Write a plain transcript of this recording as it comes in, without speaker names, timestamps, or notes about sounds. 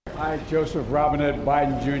I, Joseph Robinette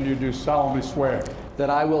Biden Jr., do solemnly swear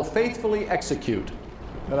that I will faithfully execute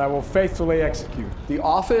the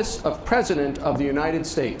office of President of the United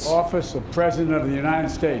States. office of President of the United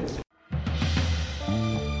States.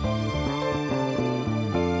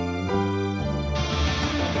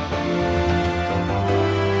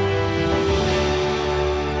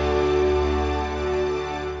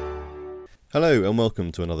 Hello and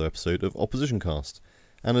welcome to another episode of Opposition Cast.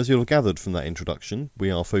 And as you'll have gathered from that introduction,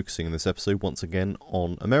 we are focusing in this episode once again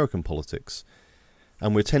on American politics.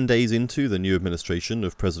 And we're 10 days into the new administration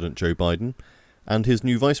of President Joe Biden and his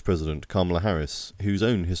new Vice President Kamala Harris, whose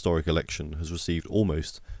own historic election has received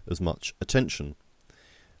almost as much attention.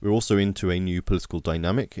 We're also into a new political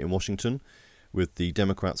dynamic in Washington, with the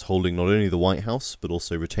Democrats holding not only the White House, but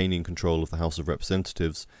also retaining control of the House of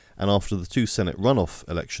Representatives, and after the two Senate runoff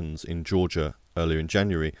elections in Georgia earlier in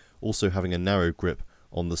January, also having a narrow grip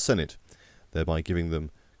on the Senate, thereby giving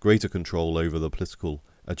them greater control over the political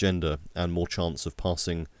agenda and more chance of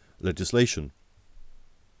passing legislation.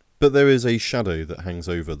 But there is a shadow that hangs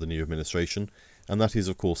over the new administration, and that is,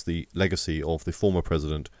 of course, the legacy of the former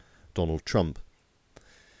president, Donald Trump.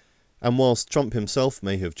 And whilst Trump himself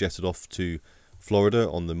may have jetted off to Florida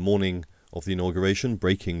on the morning of the inauguration,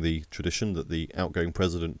 breaking the tradition that the outgoing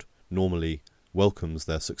president normally welcomes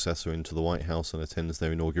their successor into the White House and attends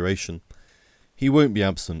their inauguration, he won't be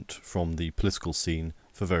absent from the political scene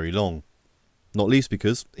for very long. Not least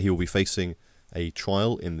because he will be facing a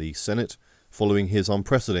trial in the Senate following his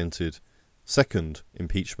unprecedented second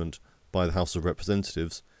impeachment by the House of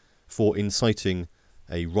Representatives for inciting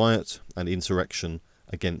a riot and insurrection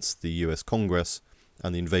against the US Congress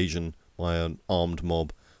and the invasion by an armed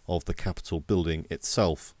mob of the Capitol building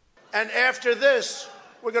itself. And after this,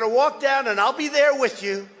 we're going to walk down, and I'll be there with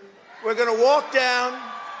you. We're going to walk down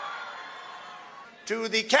to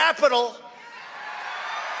the Capitol,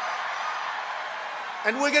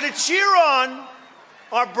 and we're going to cheer on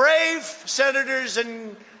our brave senators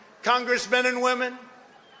and congressmen and women.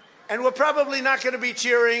 And we're probably not going to be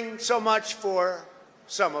cheering so much for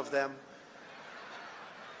some of them,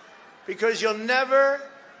 because you'll never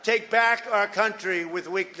take back our country with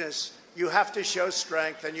weakness. You have to show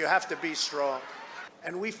strength, and you have to be strong.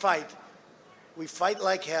 And we fight. We fight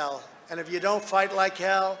like hell. And if you don't fight like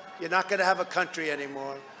hell, you're not going to have a country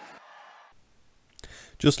anymore.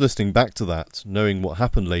 Just listening back to that, knowing what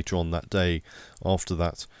happened later on that day after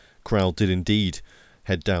that crowd did indeed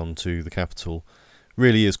head down to the Capitol,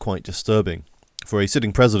 really is quite disturbing. For a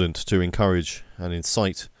sitting president to encourage and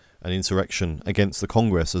incite an insurrection against the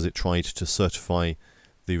Congress as it tried to certify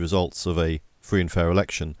the results of a free and fair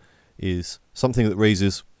election is something that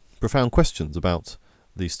raises profound questions about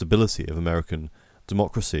the stability of American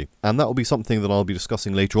democracy. And that will be something that I'll be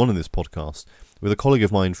discussing later on in this podcast with a colleague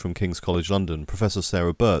of mine from King's College London, Professor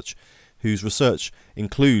Sarah Birch, whose research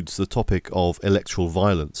includes the topic of electoral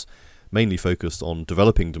violence, mainly focused on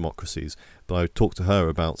developing democracies. But I talked to her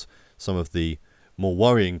about some of the more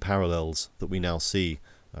worrying parallels that we now see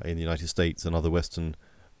in the United States and other Western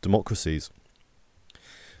democracies.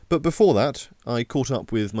 But before that, I caught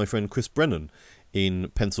up with my friend Chris Brennan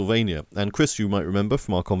in Pennsylvania. And Chris, you might remember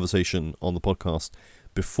from our conversation on the podcast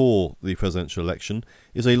before the presidential election,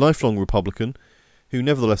 is a lifelong Republican who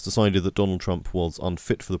nevertheless decided that Donald Trump was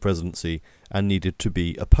unfit for the presidency and needed to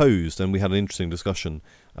be opposed. And we had an interesting discussion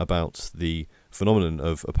about the phenomenon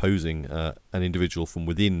of opposing an individual from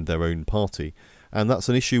within their own party. And that's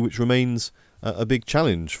an issue which remains a big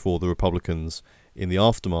challenge for the Republicans in the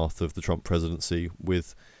aftermath of the Trump presidency,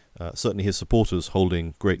 with certainly his supporters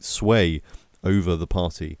holding great sway over the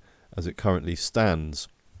party as it currently stands.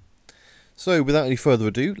 So without any further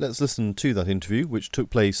ado, let's listen to that interview, which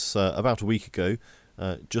took place about a week ago,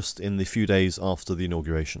 just in the few days after the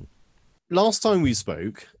inauguration. Last time we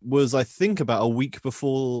spoke was, I think, about a week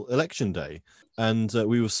before Election Day, and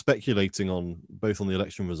we were speculating on both on the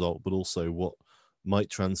election result, but also what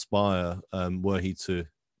might transpire were he to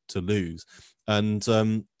lose. And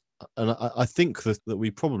I think that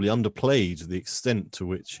we probably underplayed the extent to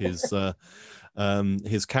which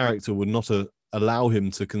his character would not allow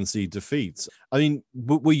him to concede defeat. I mean,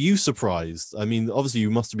 were you surprised? I mean, obviously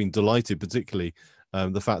you must have been delighted, particularly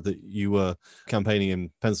the fact that you were campaigning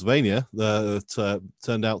in Pennsylvania that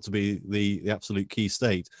turned out to be the absolute key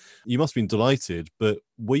state. You must have been delighted, but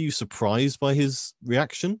were you surprised by his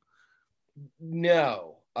reaction?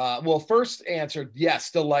 No. Well, first answered, yes,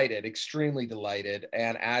 delighted, extremely delighted.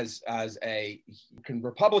 And as a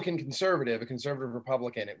Republican conservative, a conservative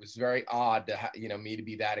Republican, it was very odd to me to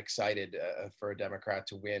be that excited for a Democrat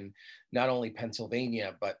to win not only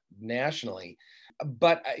Pennsylvania, but nationally.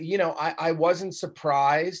 but I wasn't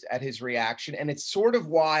surprised at his reaction, and it's sort of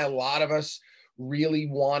why a lot of us really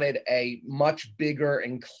wanted a much bigger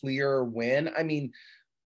and clearer win. I mean,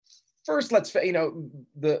 first,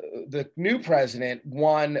 the new president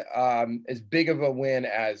won as big of a win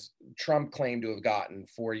as Trump claimed to have gotten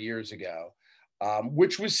 4 years ago,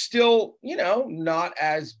 which was still, not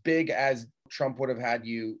as big as Trump would have had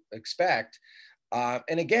you expect.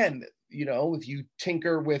 And again, if you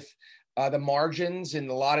tinker with the margins in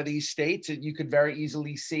a lot of these states, you could very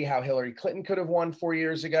easily see how Hillary Clinton could have won 4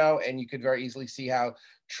 years ago, and you could very easily see how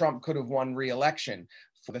Trump could have won re-election.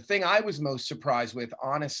 The thing I was most surprised with,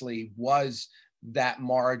 honestly, was that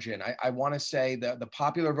margin. I want to say that the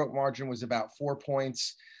popular vote margin was about 4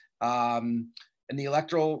 points, and the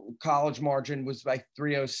electoral college margin was by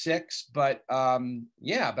 306. But I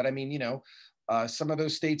mean, some of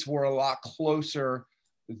those states were a lot closer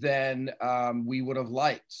than we would have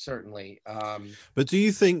liked, certainly. But do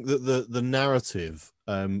you think that the narrative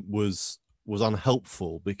was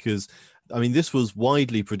unhelpful? Because I mean, this was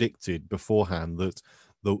widely predicted beforehand that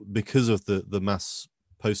because of the mass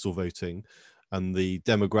postal voting and the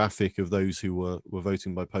demographic of those who were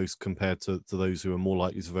voting by post compared to those who were more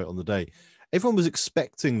likely to vote on the day, everyone was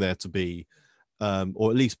expecting there to be,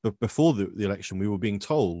 or at least before the election, we were being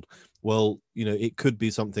told, well, it could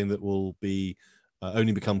be something that will be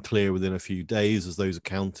only become clear within a few days as those are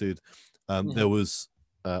counted. There was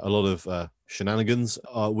a lot of shenanigans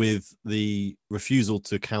with the refusal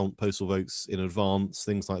to count postal votes in advance,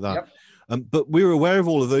 things like that. Yep. But we were aware of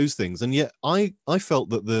all of those things, and yet I felt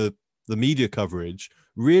that the media coverage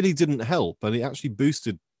really didn't help, and it actually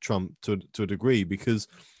boosted Trump to a degree, because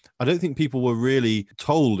I don't think people were really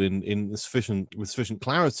told with sufficient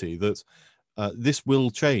clarity that this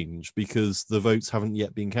will change because the votes haven't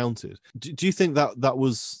yet been counted. Do you think that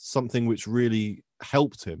was something which really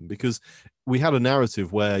helped him? Because we had a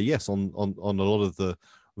narrative where, yes, on a lot of the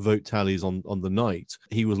vote tallies on the night,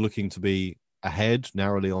 he was looking to be ahead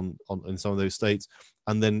narrowly on in some of those states,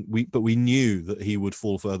 and then we knew that he would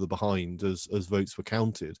fall further behind as votes were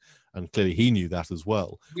counted, and clearly he knew that as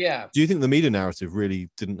well. Yeah. Do you think the media narrative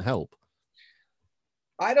really didn't help?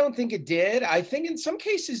 I don't think it did. I think in some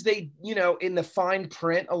cases they, in the fine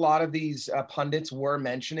print, a lot of these pundits were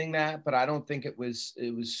mentioning that, but I don't think it was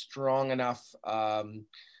strong enough.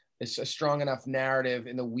 It's a strong enough narrative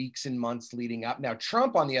in the weeks and months leading up. Now,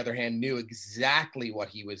 Trump, on the other hand, knew exactly what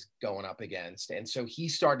he was going up against. And so he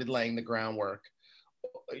started laying the groundwork,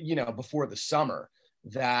 before the summer,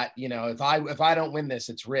 that, if I don't win this,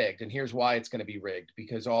 it's rigged. And here's why it's going to be rigged,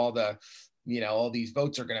 because all these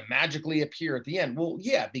votes are going to magically appear at the end. Well,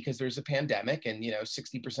 yeah, because there's a pandemic, and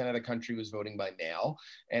 60% of the country was voting by mail,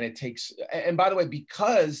 and and by the way,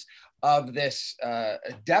 because of this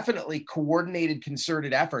definitely coordinated,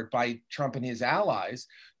 concerted effort by Trump and his allies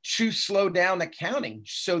to slow down the counting,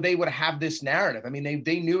 so they would have this narrative. I mean,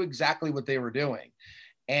 they knew exactly what they were doing.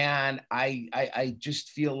 And I just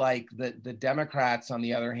feel like the Democrats, on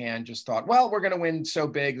the other hand, just thought, well, we're going to win so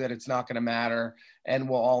big that it's not going to matter, and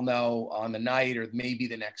we'll all know on the night or maybe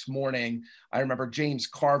the next morning. I remember James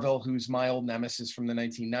Carville, who's my old nemesis from the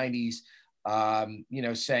 1990s,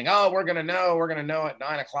 saying, oh, we're going to know at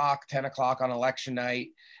 9 o'clock, 10 o'clock on election night.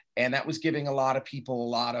 And that was giving a lot of people a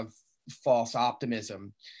lot of false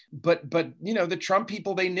optimism. But the Trump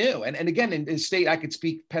people, they knew. And again, in the state, I could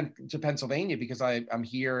speak to Pennsylvania because I'm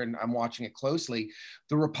here and I'm watching it closely.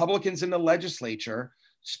 The Republicans in the legislature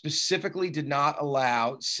specifically did not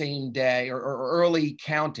allow same day or early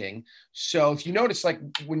counting. So if you notice, like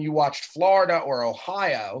when you watched Florida or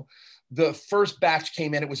Ohio, the first batch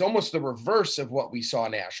came in, it was almost the reverse of what we saw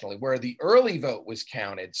nationally, where the early vote was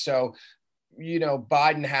counted. So,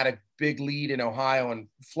 Biden had a big lead in Ohio and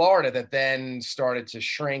Florida that then started to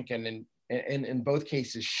shrink and in both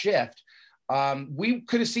cases shift. We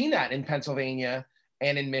could have seen that in Pennsylvania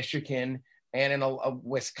and in Michigan and in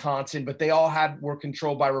Wisconsin, but they all were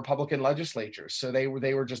controlled by Republican legislatures. So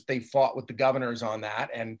they fought with the governors on that.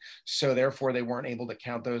 And so therefore they weren't able to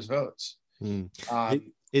count those votes.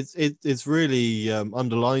 It's really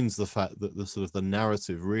underlines the fact that the sort of the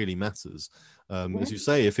narrative really matters. As you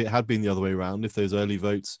say, if it had been the other way around, if those early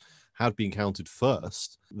votes had been counted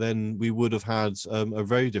first, then we would have had a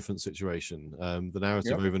very different situation. The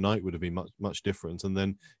narrative overnight would have been much different, and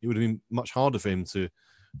then it would have been much harder for him to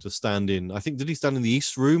stand in. I think, did he stand in the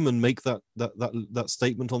East Room and make that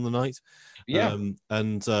statement on the night? Yeah,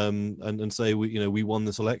 and say we won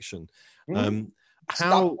this election.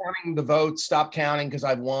 Stop counting the votes, stop counting because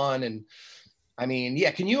I've won. And I mean, yeah.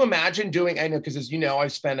 Can you imagine doing? I know because, as you know,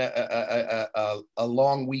 I've spent a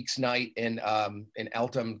long week's night in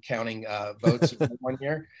Eltham counting votes one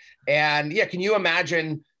year, and yeah, can you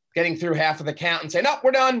imagine getting through half of the count and saying, "No,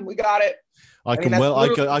 we're done, we got it." I mean,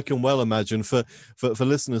 can well imagine for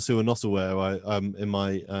listeners who are not aware. I in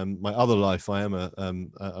my other life, I am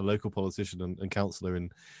a local politician and councillor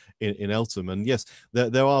in Eltham, and yes,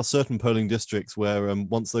 there are certain polling districts where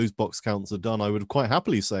once those box counts are done, I would quite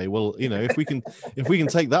happily say, well, you know, if we can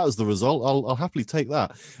take that as the result, I'll happily take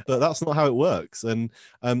that. But that's not how it works, and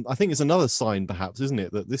I think it's another sign, perhaps, isn't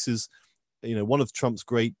it, that this is, you know, one of Trump's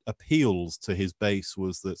great appeals to his base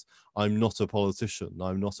was that I'm not a politician.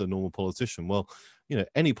 I'm not a normal politician. Well, you know,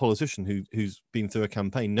 any politician who's been through a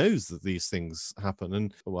campaign knows that these things happen.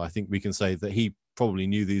 And well, I think we can say that he probably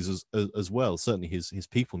knew these as well. Certainly his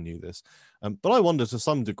people knew this. But I wonder to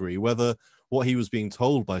some degree whether what he was being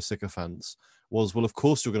told by sycophants was, well, of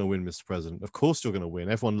course you're going to win, Mr. President. Of course you're going to win.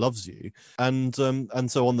 Everyone loves you. And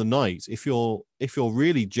so on the night, if you're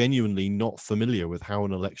really genuinely not familiar with how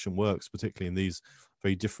an election works, particularly in these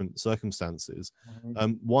very different circumstances,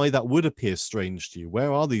 why that would appear strange to you.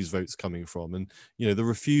 Where are these votes coming from? And, you know, the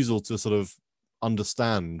refusal to sort of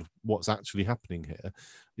understand what's actually happening here.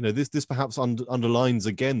 You know, this perhaps underlines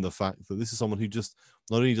again the fact that this is someone who just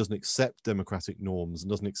not only doesn't accept democratic norms and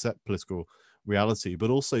doesn't accept political reality, but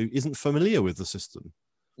also isn't familiar with the system.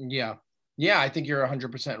 Yeah, I think you're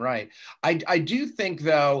 100% right. I do think,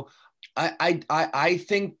 though, I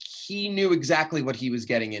think he knew exactly what he was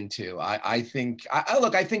getting into. I think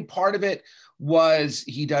part of it was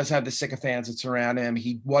he does have the sycophants that surround him.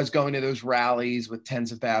 He was going to those rallies with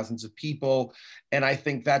tens of thousands of people. And I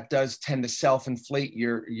think that does tend to self-inflate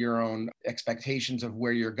your own expectations of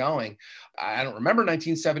where you're going. I don't remember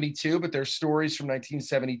 1972, but there's stories from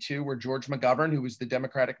 1972 where George McGovern, who was the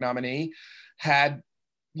Democratic nominee, had,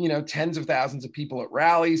 you know, tens of thousands of people at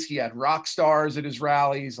rallies. He had rock stars at his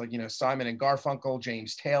rallies, like, you know, Simon and Garfunkel,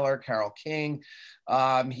 James Taylor, Carole King.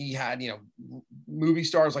 He had, you know, movie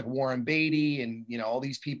stars like Warren Beatty and, you know, all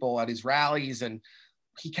these people at his rallies, and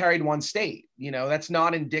he carried one state. You know, that's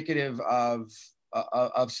not indicative of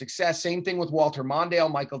success. Same thing with Walter Mondale,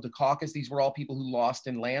 Michael Dukakis. These were all people who lost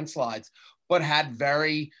in landslides, but had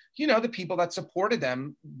very, you know, the people that supported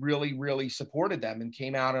them really, really supported them and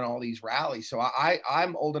came out in all these rallies. So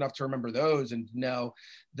I'm old enough to remember those and know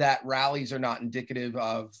that rallies are not indicative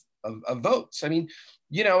of votes. I mean,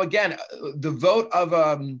 you know, again, the vote of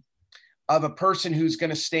a person who's going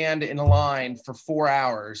to stand in a line for 4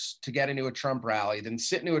 hours to get into a Trump rally, then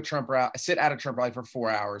sit at a Trump rally for 4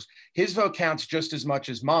 hours, his vote counts just as much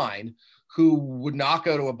as mine, who would not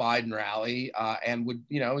go to a Biden rally and would,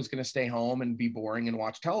 you know, is going to stay home and be boring and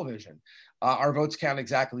watch television. Our votes count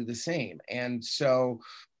exactly the same. And so,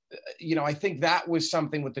 you know, I think that was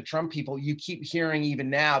something with the Trump people. You keep hearing even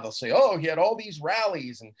now, they'll say, oh, he had all these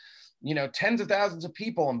rallies and, you know, tens of thousands of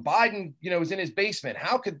people, and Biden, you know, was in his basement.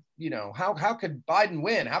 How could, you know, how could Biden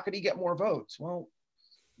win? How could he get more votes? Well,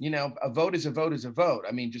 you know, a vote is a vote is a vote.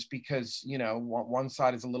 I mean, just because, you know, one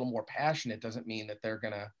side is a little more passionate doesn't mean that they're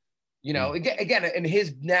going to, you know, again, in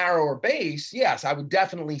his narrower base, yes, I would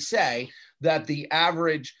definitely say that the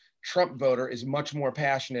average Trump voter is much more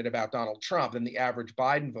passionate about Donald Trump than the average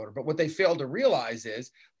Biden voter. But what they fail to realize is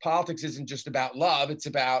politics isn't just about love. It's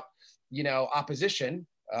about, you know, opposition.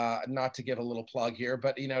 Not to give a little plug here,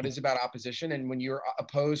 but, you know, it is about opposition. And when you're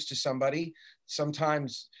opposed to somebody,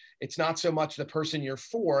 sometimes it's not so much the person you're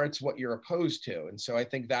for, it's what you're opposed to. And so I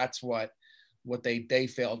think that's what they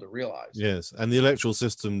failed to realize. Yes, and the electoral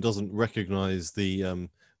system doesn't recognize the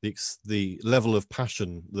level of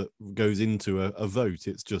passion that goes into a vote.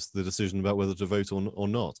 It's just the decision about whether to vote or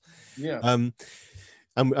not. Yeah.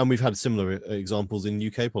 And we've had similar examples in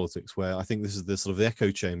UK politics where I think this is the sort of the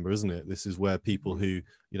echo chamber, isn't it? This is where people who,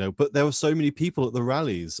 you know, but there were so many people at the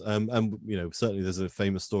rallies. And, you know, certainly there's a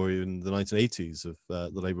famous story in the 1980s of the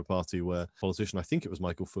Labour Party where a politician, I think it was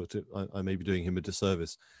Michael Foot, I may be doing him a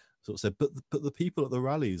disservice, sort of said, but the people at the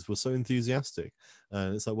rallies were so enthusiastic.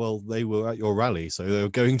 And it's like, well, they were at your rally, so they were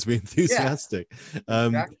going to be enthusiastic. Yeah.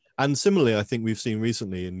 Exactly. And similarly, I think we've seen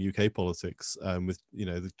recently in UK politics with, you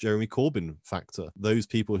know, the Jeremy Corbyn factor. Those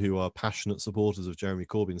people who are passionate supporters of Jeremy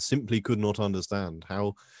Corbyn simply could not understand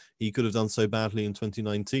how he could have done so badly in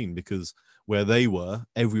 2019, because where they were,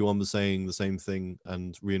 everyone was saying the same thing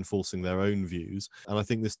and reinforcing their own views. And I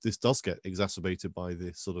think this does get exacerbated by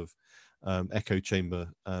this sort of echo chamber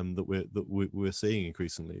that we're seeing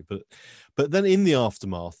increasingly. But then in the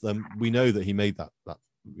aftermath, we know that he made that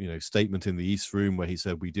you know, statement in the East Room where he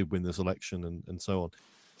said we did win this election and so on.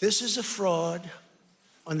 This is a fraud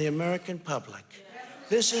on the American public.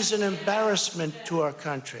 This is an embarrassment to our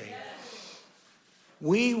country.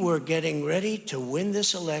 We were getting ready to win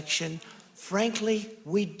this election. Frankly,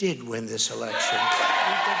 we did win this election.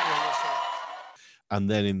 And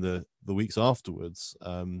then in the weeks afterwards,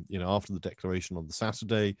 after the declaration on the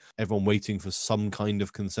Saturday, everyone waiting for some kind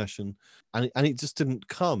of concession, and it just didn't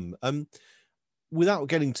come. Without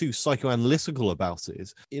getting too psychoanalytical about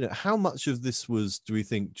it, how much of this was, do we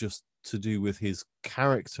think, just to do with his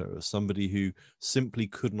character as somebody who simply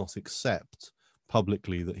could not accept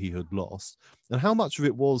publicly that he had lost, and how much of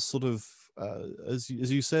it was sort of, as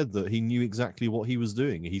you said, that he knew exactly what he was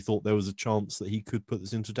doing? He thought there was a chance that he could put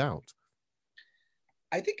this into doubt.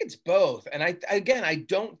 I think it's both. And I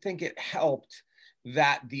don't think it helped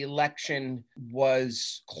that the election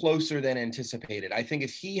was closer than anticipated. I think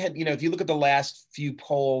if he had, if you look at the last few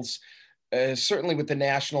polls, certainly with the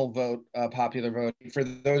national vote, popular vote, for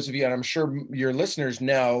those of you, and I'm sure your listeners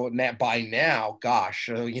know by now,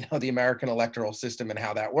 the American electoral system and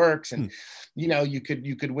how that works. And, you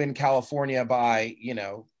could win California by,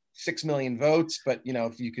 6 million votes, but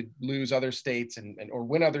if you could lose other states or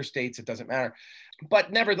win other states, it doesn't matter.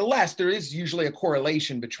 But nevertheless, there is usually a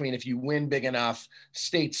correlation between, if you win big enough,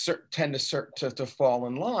 states tend to fall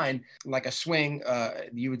in line, like a swing,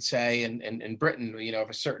 you would say in Britain,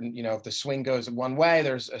 if the swing goes one way,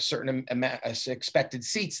 there's a certain expected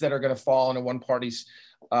seats that are going to fall into one party's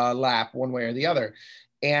lap one way or the other.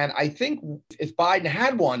 And I think if Biden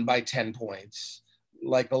had won by 10 points,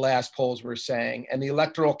 like the last polls were saying, and the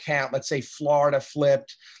electoral count, let's say Florida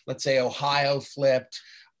flipped, let's say Ohio flipped,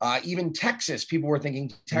 even Texas, people were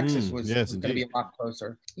thinking Texas was going to be a lot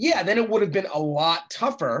closer. Yeah, then it would have been a lot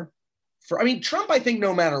tougher Trump, I think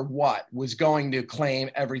no matter what, was going to claim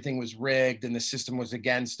everything was rigged and the system was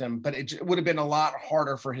against him, but it would have been a lot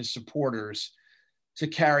harder for his supporters to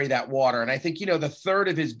carry that water. And I think, the third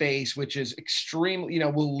of his base, which is extremely,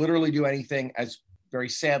 will literally do anything, as very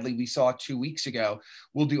sadly we saw 2 weeks ago,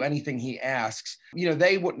 will do anything he asks.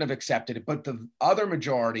 They wouldn't have accepted it. But the other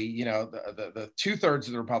majority, the 2/3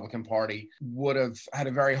 of the Republican Party would have had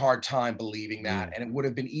a very hard time believing that. And it would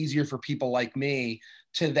have been easier for people like me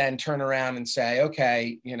to then turn around and say,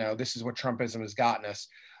 okay, this is what Trumpism has gotten us.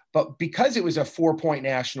 But because it was a 4-point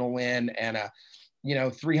national win and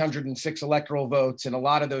 306 electoral votes, and a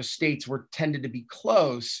lot of those states tended to be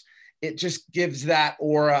close, it just gives that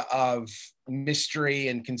aura of mystery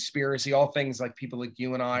and conspiracy, all things like people like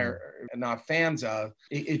you and I are not fans of.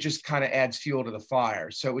 It just kind of adds fuel to the fire.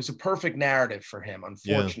 So it was a perfect narrative for him,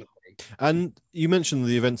 unfortunately. Yeah. And you mentioned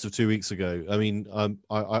the events of 2 weeks ago. I mean,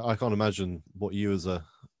 I can't imagine what you as an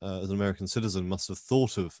American citizen must have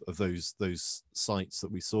thought of those sites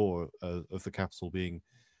that we saw of the Capitol being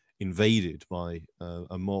invaded by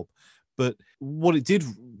a mob. But what it did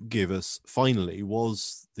give us finally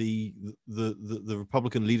was the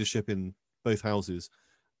Republican leadership in both houses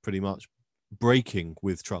pretty much breaking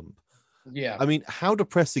with Trump. Yeah. I mean, how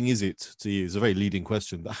depressing is it to you? It's a very leading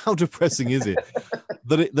question, but how depressing is it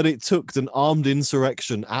that it took an armed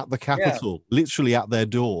insurrection at the Capitol, literally at their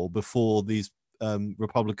door, before these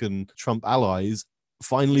Republican Trump allies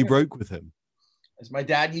finally broke with him? As my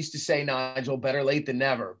dad used to say, Nigel, better late than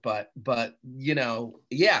never. But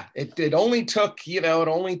it only took an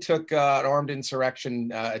armed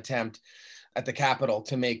insurrection attempt at the Capitol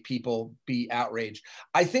to make people be outraged.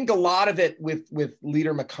 I think a lot of it with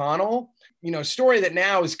Leader McConnell, a story that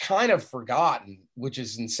now is kind of forgotten, which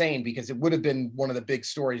is insane because it would have been one of the big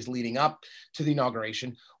stories leading up to the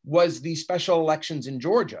inauguration, was the special elections in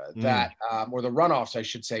Georgia that, or the runoffs, I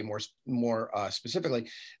should say more specifically,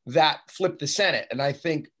 that flipped the Senate. And I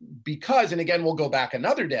think because, and again, we'll go back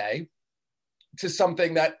another day to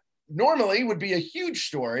something that normally would be a huge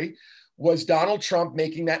story, was Donald Trump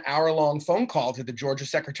making that hour-long phone call to the Georgia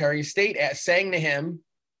Secretary of State, saying to him,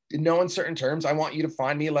 in no uncertain terms, I want you to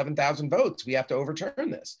find me 11,000 votes. We have to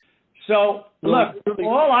overturn this. So, look,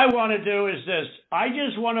 all I want to do is this. I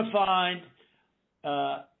just want to find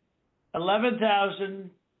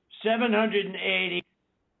 11,780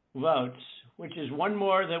 votes, which is one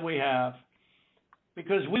more than we have,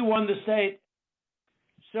 because we won the state.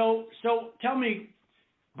 So tell me,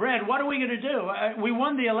 Brad, what are we going to do? We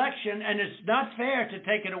won the election, and it's not fair to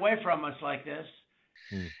take it away from us like this.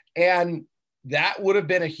 And that would have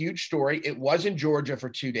been a huge story. It was in Georgia for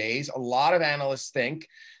 2 days. A lot of analysts think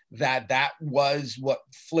that was what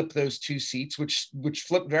flipped those two seats, which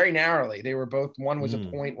flipped very narrowly. They were both, one was a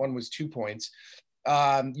point, one was 2 points.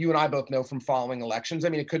 You and I both know from following elections. I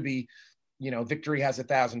mean, it could be, victory has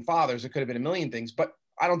 1,000 fathers. It could have been a million things, but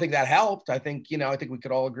I don't think that helped. I think we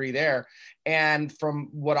could all agree there. And from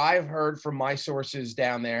what I've heard from my sources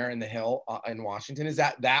down there in the Hill in Washington is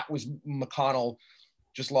that was McConnell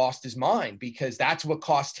just lost his mind, because that's what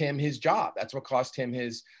cost him his job. That's what cost him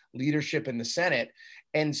his leadership in the Senate.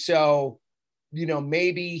 And so,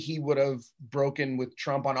 maybe he would have broken with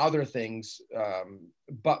Trump on other things.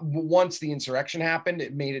 But once the insurrection happened,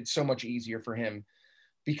 it made it so much easier for him,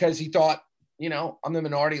 because he thought, I'm the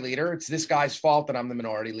minority leader. It's this guy's fault that I'm the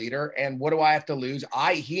minority leader. And what do I have to lose?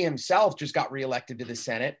 He himself just got reelected to the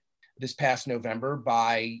Senate this past November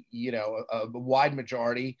by, a wide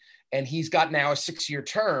majority. And he's got now a 6-year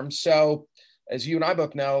term. So as you and I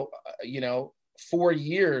both know, 4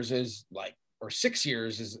 years is or 6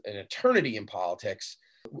 years is an eternity in politics,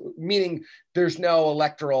 meaning there's no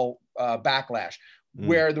electoral backlash.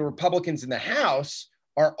 Where the Republicans in the House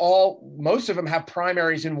are most of them have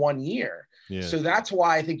primaries in 1 year. Yeah. So that's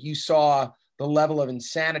why I think you saw the level of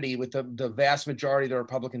insanity with the vast majority of the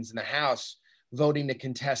Republicans in the House voting to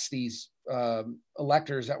contest these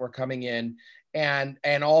electors that were coming in.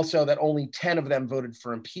 And also that only 10 of them voted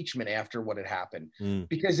for impeachment after what had happened.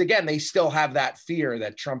 Because again, they still have that fear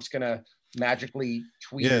that Trump's going to magically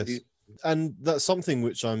tweet. Yes. And that's something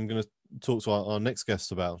which I'm going to talk to our next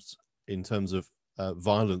guest about in terms of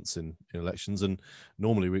violence in elections. And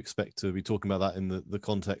normally we expect to be talking about that in the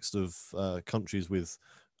context of countries with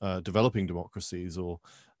developing democracies or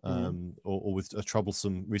with a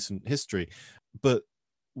troublesome recent history. But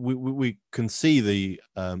we can see the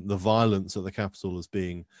violence at the Capitol as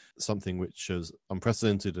being something which is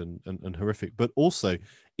unprecedented and horrific, but also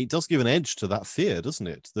it does give an edge to that fear, doesn't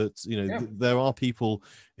it? That there are people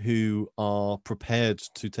who are prepared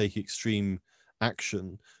to take extreme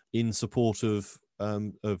action in support of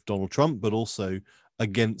Donald Trump, but also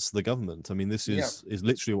against the government. I mean, this is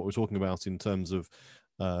literally what we're talking about in terms of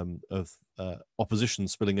opposition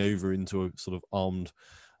spilling over into a sort of armed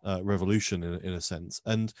revolution in a sense,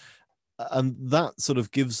 and that sort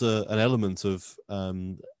of gives an element of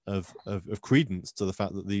credence to the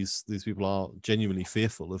fact that these people are genuinely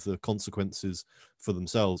fearful of the consequences for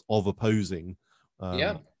themselves of opposing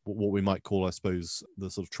what we might call, I suppose, the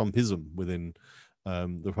sort of Trumpism within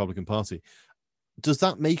the Republican Party. Does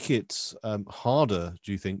that make it harder,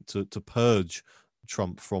 do you think, to purge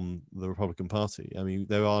Trump from the Republican Party? I mean,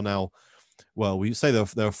 there are now, well, we say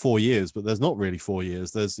there are 4 years, but there's not really 4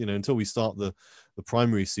 years. There's, until we start the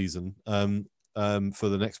primary season for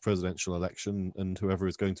the next presidential election and whoever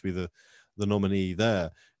is going to be the nominee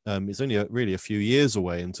there, it's only really a few years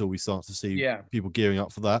away until we start to see people gearing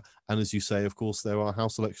up for that. And as you say, of course, there are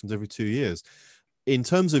House elections every 2 years. In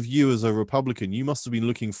terms of you as a Republican, you must have been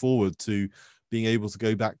looking forward to being able to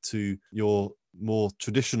go back to your more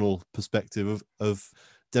traditional perspective of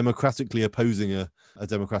democratically opposing a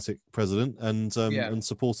Democratic president and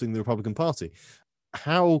supporting the Republican Party.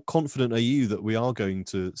 How confident are you that we are going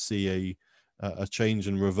to see a change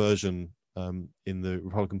and reversion in the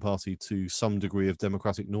Republican Party to some degree of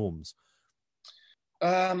democratic norms?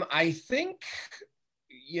 I think,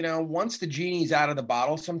 once the genie's out of the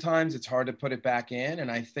bottle, sometimes it's hard to put it back in. And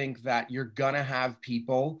I think that you're going to have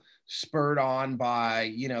people spurred on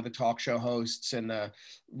by, the talk show hosts and the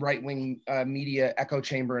right-wing media echo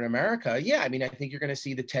chamber in America. Yeah, I mean, I think you're going to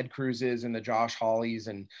see the Ted Cruzes and the Josh Hawleys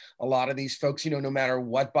and a lot of these folks, no matter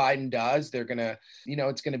what Biden does, they're going to,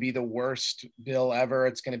 it's going to be the worst bill ever.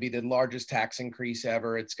 It's going to be the largest tax increase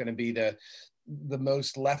ever. It's going to be the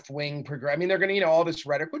most left-wing progressive. I mean, they're going to, all this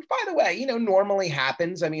rhetoric, which, by the way, normally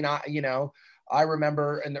happens. I mean, I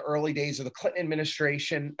remember in the early days of the Clinton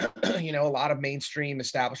administration, a lot of mainstream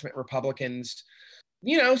establishment Republicans,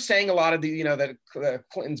 saying a lot of the, that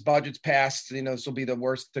Clinton's budgets passed, this will be the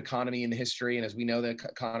worst economy in the history. And as we know, the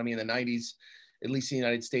economy in the 90s, at least in the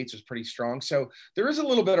United States, was pretty strong. So there is a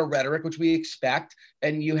little bit of rhetoric, which we expect.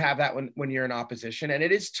 And you have that when you're in opposition. And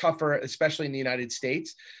it is tougher, especially in the United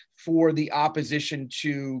States, for the opposition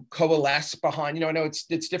to coalesce behind, I know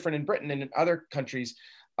it's different in Britain and in other countries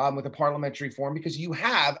with a parliamentary form, because you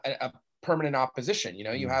have a permanent opposition.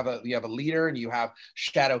 You have a leader and you have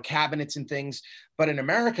shadow cabinets and things. But in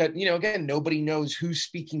America, again, nobody knows who's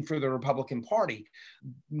speaking for the Republican Party.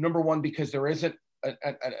 Number one, because there isn't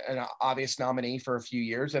an obvious nominee for a few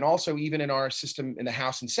years. And also, even in our system in the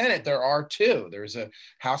House and Senate, there are two. There's a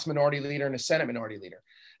House minority leader and a Senate minority leader.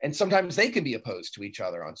 And sometimes they can be opposed to each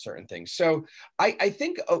other on certain things. So I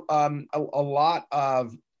think a lot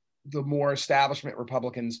of the more establishment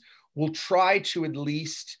Republicans will try to at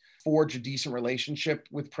least forge a decent relationship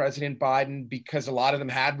with President Biden, because a lot of them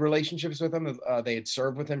had relationships with him. They had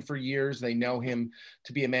served with him for years. They know him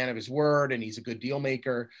to be a man of his word, and he's a good deal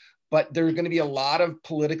maker. But there are going to be a lot of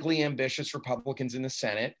politically ambitious Republicans in the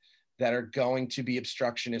Senate that are going to be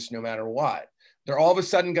obstructionists no matter what. They're all of a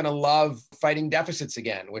sudden going to love fighting deficits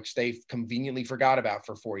again, which they've conveniently forgot about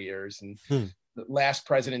for 4 years. And the last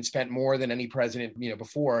president spent more than any president,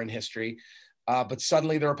 before in history. But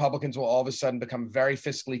suddenly the Republicans will all of a sudden become very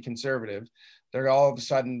fiscally conservative. They're all of a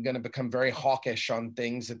sudden going to become very hawkish on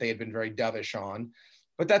things that they had been very dovish on.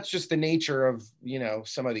 But that's just the nature of,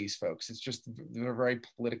 some of these folks. It's just they're very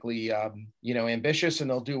politically, ambitious, and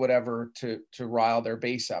they'll do whatever to rile their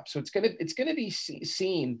base up. So it's gonna be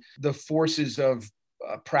seen the forces of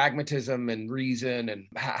pragmatism and reason and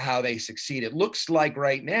how they succeed. It looks like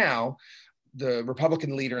right now, the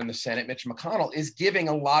Republican leader in the Senate, Mitch McConnell, is giving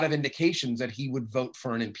a lot of indications that he would vote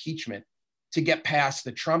for an impeachment to get past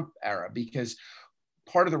the Trump era, because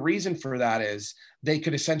part of the reason for that is they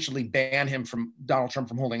could essentially ban Donald Trump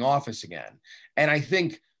from holding office again. And I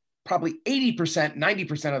think probably 80%,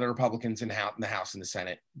 90% of the Republicans in the House and the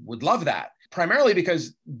Senate would love that, primarily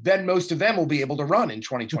because then most of them will be able to run in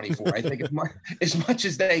 2024. I think as much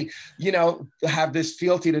as they, have this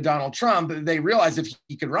fealty to Donald Trump, they realize if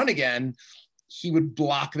he could run again, he would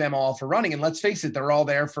block them all for running. And let's face it, they're all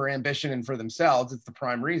there for ambition and for themselves. It's the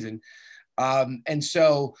prime reason. And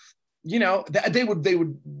so, they would,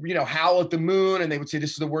 howl at the moon and they would say,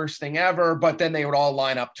 this is the worst thing ever. But then they would all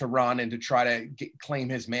line up to run and to try to claim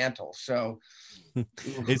his mantle. So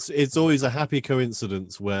it's always a happy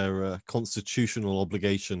coincidence where constitutional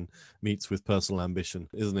obligation meets with personal ambition,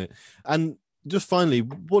 isn't it? And just finally,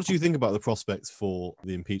 what do you think about the prospects for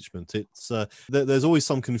the impeachment? It's there's always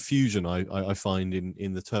some confusion I find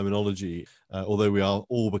in the terminology, although we are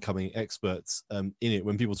all becoming experts in it.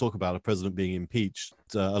 When people talk about a president being impeached,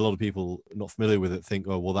 a lot of people not familiar with it think,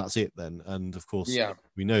 oh, well, that's it then. And of course,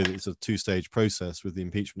 we know that it's a two-stage process with the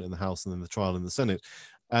impeachment in the House and then the trial in the Senate.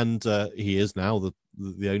 And he is now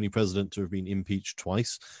the only president to have been impeached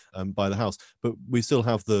twice by the House. But we still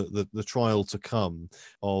have the trial to come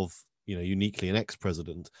of uniquely an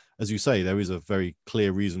ex-president. As you say, there is a very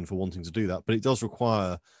clear reason for wanting to do that, but it does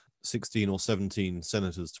require 16 or 17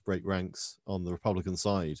 senators to break ranks on the Republican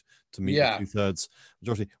side to meet the two-thirds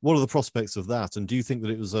majority. What are the prospects of that? And do you think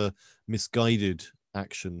that it was a misguided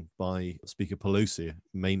action by Speaker Pelosi,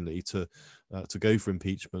 mainly, to go for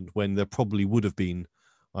impeachment when there probably would have been,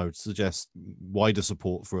 I would suggest, wider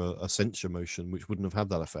support for a censure motion, which wouldn't have had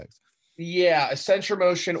that effect? Yeah, a censure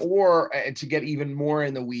motion, or to get even more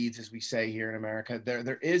in the weeds, as we say here in America,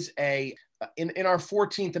 there is in our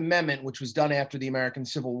 14th Amendment, which was done after the American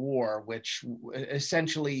Civil War, which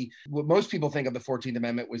essentially what most people think of the 14th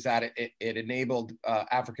Amendment was that it enabled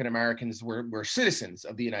African Americans were citizens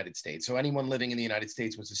of the United States. So anyone living in the United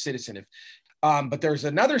States was a citizen. But there's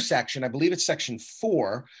another section, I believe it's section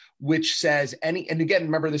 4, which says and again,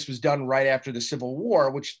 remember, this was done right after the Civil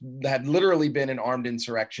War, which had literally been an armed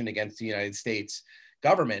insurrection against the United States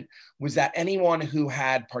government, was that anyone who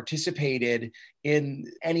had participated in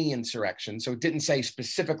any insurrection, so it didn't say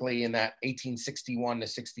specifically in that 1861 to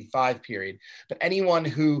 65 period, but anyone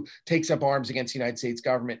who takes up arms against the United States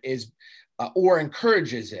government is, or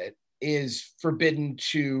encourages it, is forbidden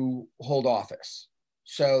to hold office.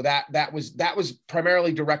 So that was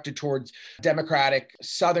primarily directed towards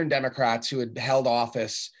Southern Democrats who had held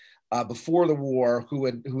office before the war, who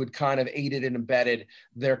had kind of aided and abetted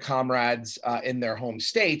their comrades in their home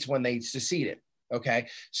states when they seceded. Okay,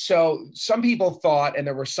 so some people thought, and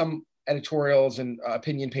there were some editorials and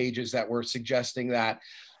opinion pages that were suggesting that,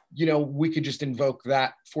 we could just invoke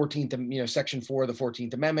that 14th, section 4 of the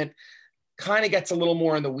 14th Amendment. Kind of gets a little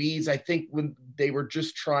more in the weeds. I think when they were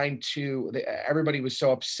just everybody was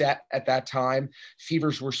so upset at that time.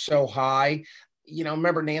 Fevers were so high.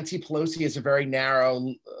 Remember, Nancy Pelosi has a very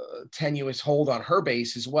narrow, tenuous hold on her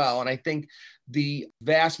base as well. And I think the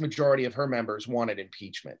vast majority of her members wanted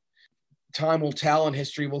impeachment. Time will tell and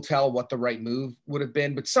history will tell what the right move would have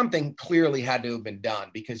been, but something clearly had to have been done,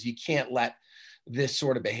 because you can't let this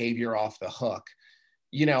sort of behavior off the hook.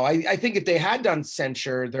 I think if they had done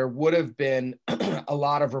censure, there would have been a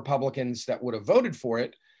lot of Republicans that would have voted for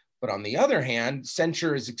it. But on the other hand,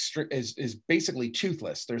 censure is basically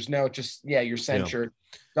toothless. There's no you're censured.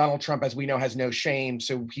 Yeah. Donald Trump, as we know, has no shame,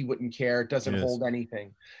 so he wouldn't care. It doesn't hold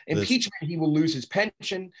anything. Impeachment, he will lose his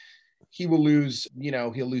pension. He will lose,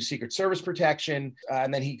 he'll lose Secret Service protection,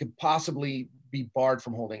 and then he could possibly be barred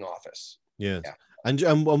from holding office. Yes. Yeah.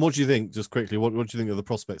 And what do you think, just quickly, what do you think of the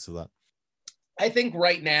prospects of that? I think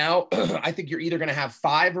right now, I think you're either going to have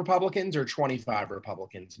 5 Republicans or 25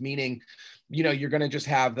 Republicans, meaning, you're going to just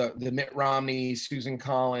have the Mitt Romney, Susan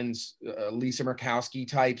Collins, Lisa Murkowski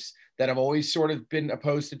types that have always sort of been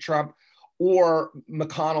opposed to Trump, or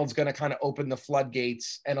McConnell's going to kind of open the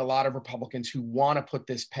floodgates, and a lot of Republicans who want to put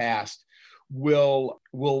this past will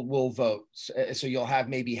vote. So you'll have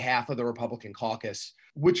maybe half of the Republican caucus,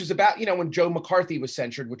 which is about, when Joe McCarthy was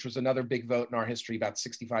censured, which was another big vote in our history about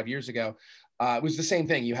 65 years ago. it was the same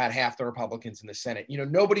thing. You had half the Republicans in the Senate.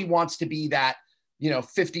 Nobody wants to be that,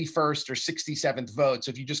 51st or 67th vote.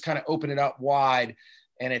 So if you just kind of open it up wide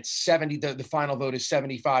and it's 70, the final vote is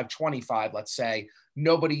 75-25, let's say,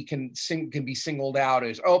 nobody can be singled out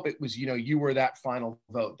as, oh, it was, you were that final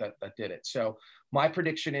vote that did it. So my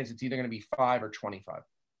prediction is it's either going to be 5 or 25.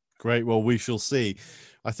 Great. Well, we shall see.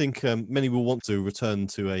 I think many will want to return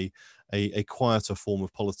to a quieter form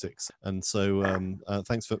of politics. And so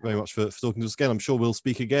thanks very much for talking to us again. I'm sure we'll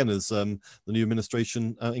speak again as the new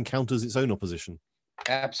administration encounters its own opposition.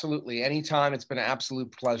 Absolutely. Anytime. It's been an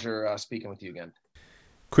absolute pleasure speaking with you again.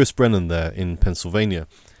 Chris Brennan there in Pennsylvania,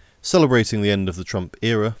 celebrating the end of the Trump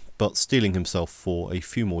era, but steeling himself for a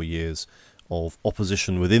few more years of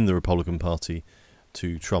opposition within the Republican Party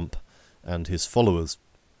to Trump and his followers.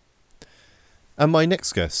 And my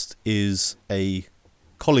next guest is a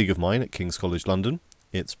colleague of mine at King's College London.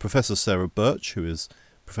 It's Professor Sarah Birch, who is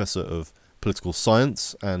Professor of Political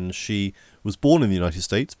Science, and she was born in the United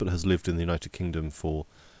States but has lived in the United Kingdom for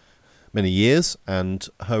many years, and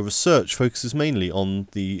her research focuses mainly on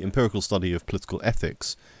the empirical study of political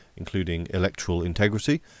ethics, including electoral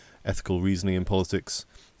integrity, ethical reasoning in politics,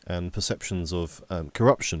 and perceptions of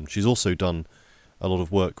corruption. She's also done a lot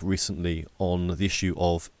of work recently on the issue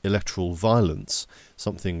of electoral violence,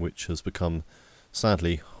 something which has become,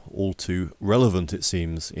 sadly, all too relevant, it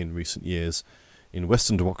seems, in recent years in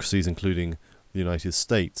Western democracies, including the United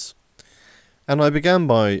States. And I began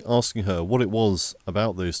by asking her what it was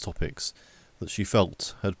about those topics that she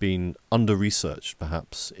felt had been under-researched,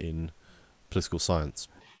 perhaps, in political science.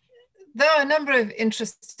 There are a number of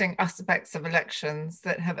interesting aspects of elections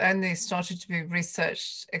that have only started to be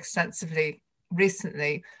researched extensively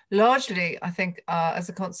recently, largely, I think, as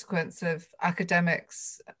a consequence of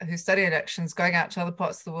academics who study elections going out to other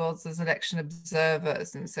parts of the world as election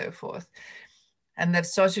observers and so forth. And they've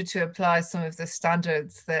started to apply some of the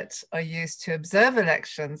standards that are used to observe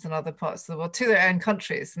elections in other parts of the world to their own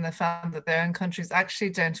countries. And they found that their own countries actually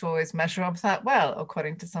don't always measure up that well,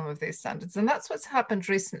 according to some of these standards. And that's what's happened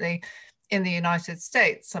recently in the United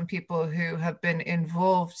States. Some people who have been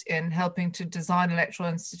involved in helping to design electoral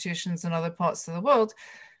institutions in other parts of the world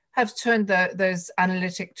have turned those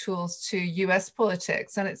analytic tools to US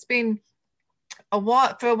politics. And it's been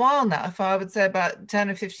for a while now, for I would say about 10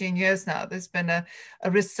 or 15 years now, there's been a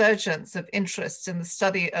resurgence of interest in the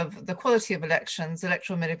study of the quality of elections,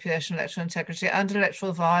 electoral manipulation, electoral integrity, and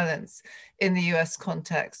electoral violence in the US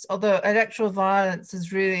context. Although electoral violence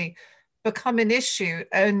has really become an issue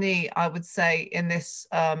only, I would say, in this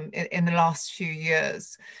in the last few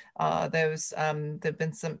years. There've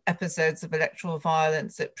been some episodes of electoral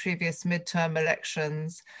violence at previous midterm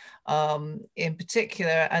elections, in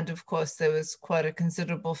particular, and of course there was quite a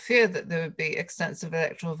considerable fear that there would be extensive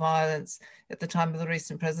electoral violence at the time of the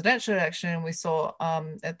recent presidential election, and we saw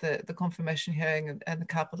at the confirmation hearing and the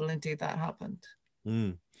Capitol, indeed, that happened.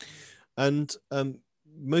 And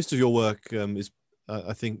most of your work is,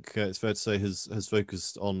 I think it's fair to say, has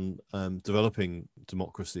focused on developing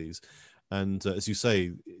democracies. And as you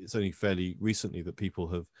say, it's only fairly recently that people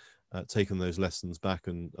have taken those lessons back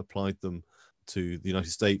and applied them to the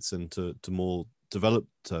United States and to more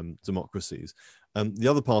developed democracies. The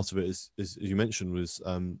other part of it is as you mentioned,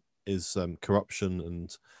 is corruption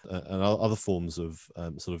and other forms of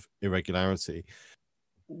sort of irregularity.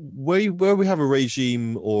 Where we have a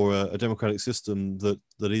regime or a democratic system that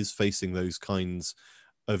is facing those kinds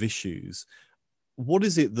of issues, what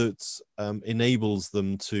is it that enables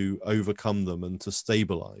them to overcome them and to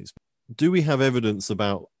stabilize? Do we have evidence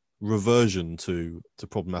about reversion to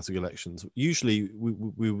problematic elections? Usually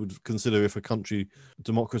we would consider, if a country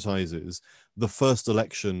democratizes, the first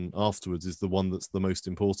election afterwards is the one that's the most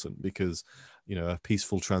important, because, you know, a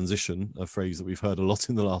peaceful transition, a phrase that we've heard a lot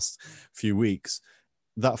in the last few weeks,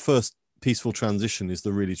 that first peaceful transition is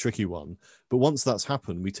the really tricky one. But once that's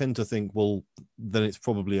happened, we tend to think, well, then it's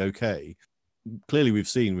probably okay. Clearly, we've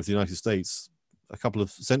seen with the United States, a couple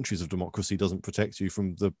of centuries of democracy doesn't protect you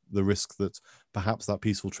from the risk that perhaps that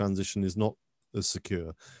peaceful transition is not as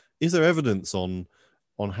secure. Is there evidence on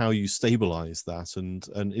how you stabilize that,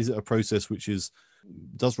 and is it a process which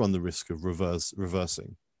does run the risk of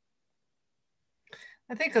reversing?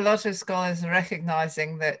 I think a lot of scholars are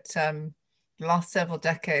recognizing that the last several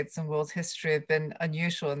decades in world history have been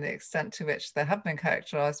unusual in the extent to which they have been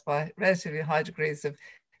characterized by relatively high degrees of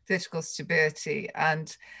political stability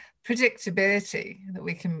and predictability, that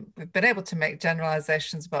we've been able to make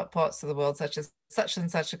generalizations about parts of the world, such as such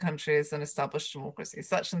and such a country is an established democracy,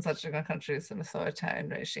 such and such a country is an authoritarian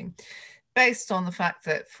regime, based on the fact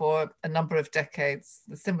that for a number of decades,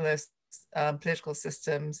 the similar political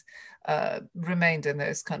systems remained in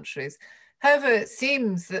those countries. However, it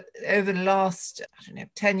seems that over the last, I don't know,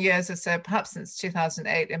 10 years or so, perhaps since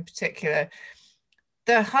 2008 in particular,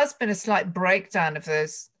 there has been a slight breakdown of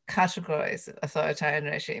those categories: authoritarian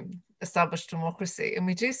regime, established democracy, and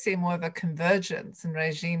we do see more of a convergence in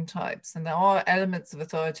regime types. And there are elements of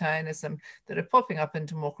authoritarianism that are popping up in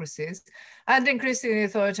democracies, and increasingly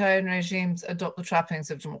authoritarian regimes adopt the trappings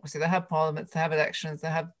of democracy. They have parliaments, they have elections, they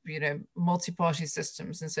have, you know, multi-party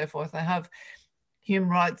systems and so forth. They have human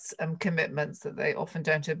rights commitments that they often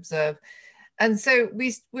don't observe. And so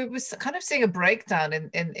we were kind of seeing a breakdown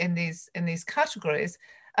in these categories.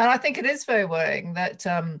 And I think it is very worrying that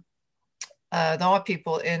there are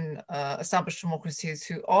people in established democracies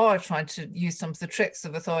who are trying to use some of the tricks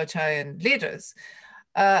of authoritarian leaders.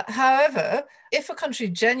 However, if a country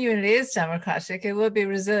genuinely is democratic, it will be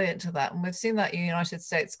resilient to that. And we've seen that in the United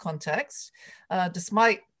States context,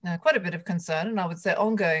 despite quite a bit of concern, and I would say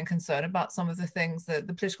ongoing concern about some of the things, that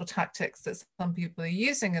the political tactics that some people are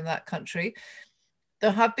using in that country. There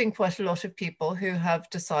have been quite a lot of people who have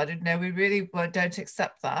decided, no, we really don't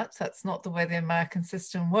accept that. That's not the way the American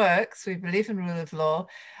system works. We believe in rule of law.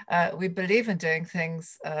 We believe in doing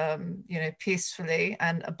things, you know, peacefully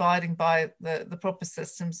and abiding by the proper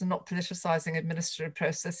systems and not politicizing administrative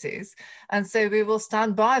processes. And so we will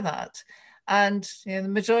stand by that. And you know, the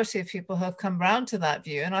majority of people have come round to that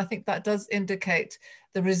view. And I think that does indicate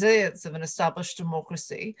the resilience of an established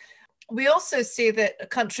democracy. We also see that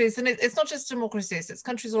countries, and it's not just democracies, it's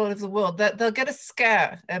countries all over the world, that they'll get a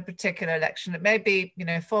scare a particular election. It may be, you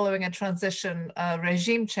know, following a transition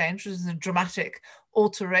regime change, which is a dramatic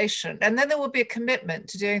alteration. And then there will be a commitment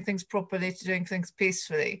to doing things properly, to doing things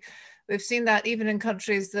peacefully. We've seen that even in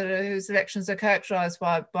countries whose elections are characterized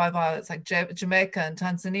by violence, like Jamaica and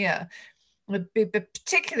Tanzania. Would be a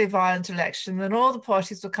particularly violent election, then all the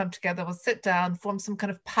parties will come together, will sit down, form some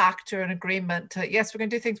kind of pact or an agreement to, yes, we're going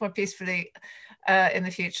to do things more peacefully in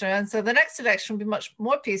the future. And so the next election will be much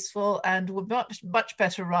more peaceful and will be much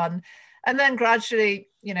better run. And then gradually,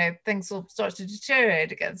 you know, things will start to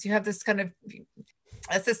deteriorate again. So you have this kind of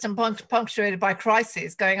a system punctuated by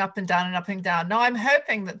crises going up and down and up and down. Now, I'm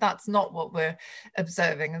hoping that that's not what we're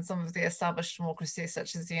observing in some of the established democracies,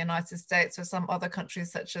 such as the United States, or some other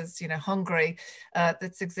countries, such as, you know, Hungary,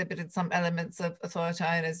 that's exhibited some elements of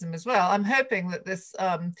authoritarianism as well. I'm hoping that this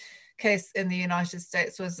case in the United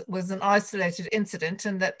States was an isolated incident,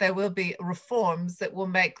 and that there will be reforms that will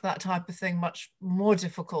make that type of thing much more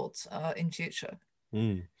difficult in future.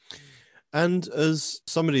 Mm. And as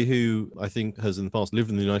somebody who I think has in the past lived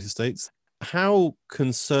in the United States, how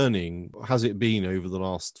concerning has it been over the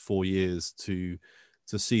last 4 years to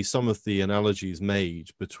see some of the analogies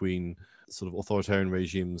made between sort of authoritarian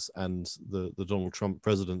regimes and the Donald Trump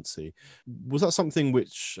presidency? Was that something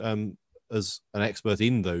which, as an expert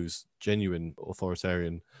in those genuine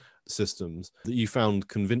authoritarian systems, that you found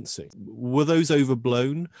convincing? Were those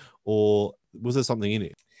overblown, or was there something in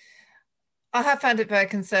it? I have found it very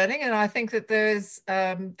concerning, and I think that there's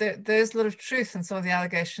a lot of truth in some of the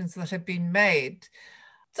allegations that have been made.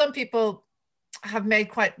 Some people have made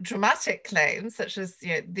quite dramatic claims, such as, you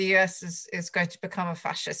know, the US is going to become a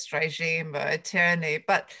fascist regime or a tyranny.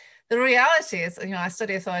 But the reality is, you know, I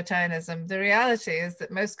study authoritarianism. The reality is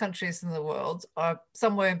that most countries in the world are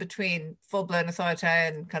somewhere in between full-blown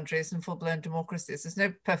authoritarian countries and full-blown democracies. There's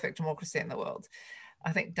no perfect democracy in the world.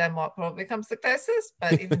 I think Denmark probably comes the closest,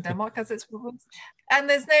 but even Denmark has its problems. And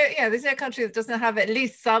there's no country that doesn't have at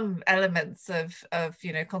least some elements of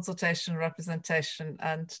you know, consultation, representation,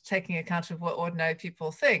 and taking account of what ordinary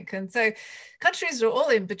people think. And so countries are all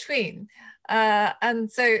in between.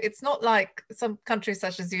 And so it's not like some countries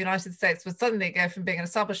such as the United States would suddenly go from being an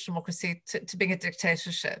established democracy to being a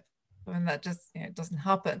dictatorship. I mean, that just, you know, doesn't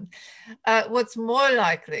happen. What's more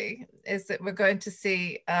likely is that we're going to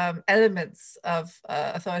see elements of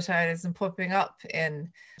authoritarianism popping up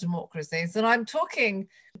in democracies. And I'm talking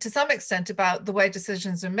to some extent about the way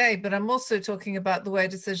decisions are made, but I'm also talking about the way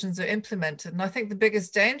decisions are implemented. And I think the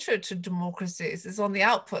biggest danger to democracies is on the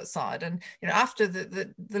output side. And, you know, after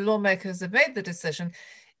the lawmakers have made the decision,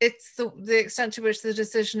 it's the extent to which the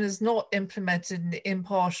decision is not implemented in an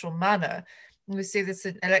impartial manner. We see this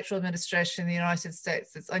in electoral administration in the United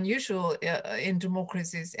States. It's unusual in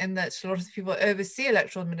democracies in that a lot of the people who oversee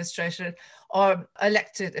electoral administration are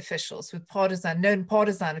elected officials with known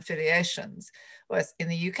partisan affiliations. Whereas in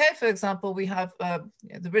the UK, for example, we have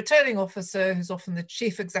the returning officer, who's often the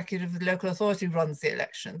chief executive of the local authority, runs the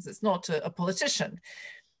elections. It's not a politician.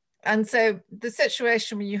 And so the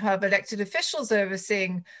situation when you have elected officials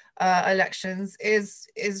overseeing elections is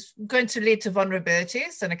going to lead to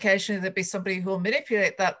vulnerabilities, and occasionally there'll be somebody who will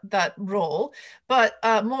manipulate that role. But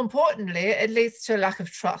more importantly, it leads to a lack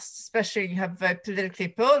of trust, especially you have a very politically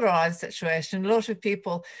polarized situation. A lot of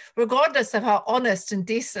people, regardless of how honest and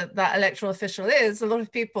decent that electoral official is, a lot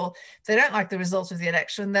of people, if they don't like the result of the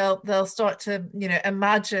election, they'll start to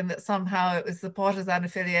imagine that somehow it was the partisan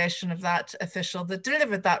affiliation of that official that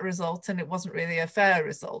delivered that result, and it wasn't really a fair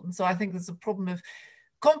result. And so I think there's a problem of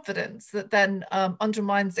confidence that then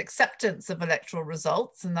undermines acceptance of electoral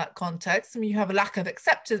results in that context. I mean, you have a lack of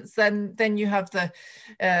acceptance, then you have the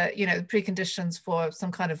preconditions for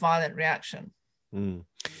some kind of violent reaction. Mm.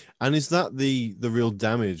 And is that the real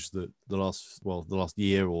damage that the last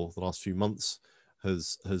year or the last few months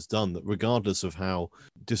has done, that regardless of how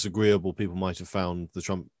disagreeable people might have found the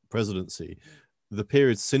Trump presidency, the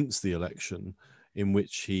period since the election in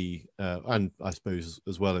which he, and I suppose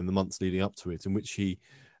as well in the months leading up to it, in which he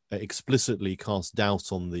explicitly cast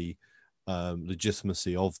doubt on the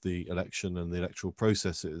legitimacy of the election and the electoral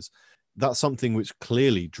processes, that's something which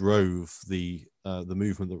clearly drove the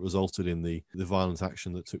movement that resulted in the violent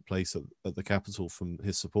action that took place at the Capitol from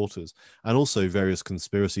his supporters, and also various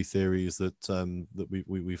conspiracy theories that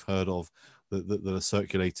we've heard of that are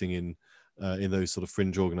circulating in those sort of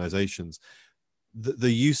fringe organizations.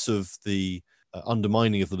 The use of the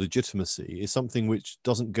undermining of the legitimacy is something which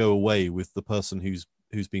doesn't go away with the person who's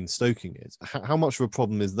been stoking it. How much of a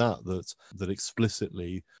problem is that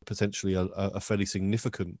explicitly, potentially a fairly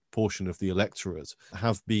significant portion of the electorate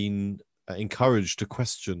have been encouraged to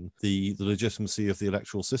question the legitimacy of the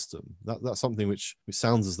electoral system? That's something which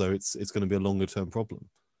sounds as though it's going to be a longer term problem.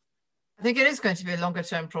 I think it is going to be a longer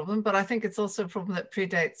term problem, but I think it's also a problem that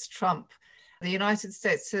predates Trump. The United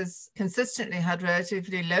States has consistently had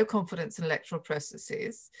relatively low confidence in electoral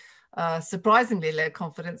processes, surprisingly low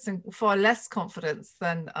confidence, and far less confidence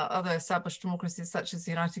than other established democracies such as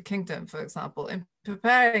the United Kingdom, for example. In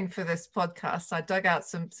preparing for this podcast, I dug out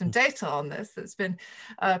some data on this that's been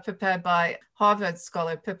prepared by Harvard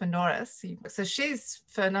scholar Pippa Norris. So she's,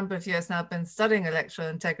 for a number of years now, been studying electoral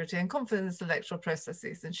integrity and confidence in electoral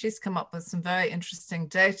processes, and she's come up with some very interesting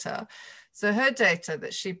data. So her data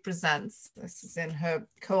that she presents, this is in her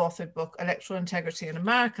co-authored book, Electoral Integrity in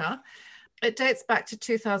America, it dates back to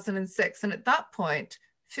 2006. And at that point,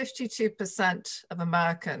 52% of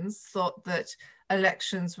Americans thought that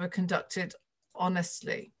elections were conducted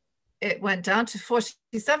honestly. It went down to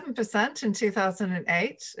 47% in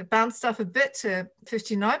 2008. It bounced up a bit to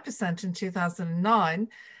 59% in 2009.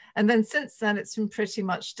 And then since then, it's been pretty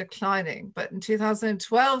much declining. But in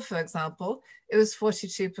 2012, for example, it was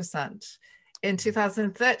 42%. In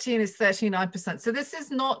 2013, it's 39%. So this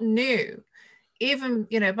is not new. Even,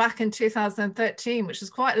 back in 2013, which is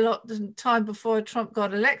quite a lot of time before Trump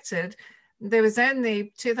got elected, there was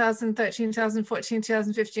only 2013, 2014,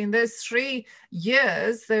 2015, those 3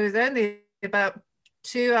 years, there was only about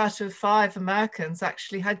 2 out of 5 Americans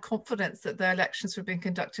actually had confidence that their elections were being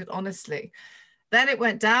conducted honestly. Then it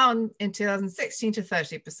went down in 2016 to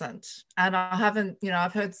 30%. And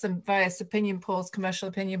I've heard some various opinion polls, commercial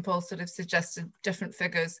opinion polls that have suggested different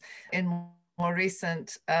figures in more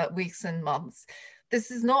recent weeks and months.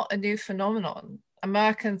 This is not a new phenomenon.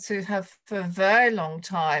 Americans who have for a very long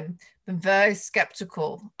time been very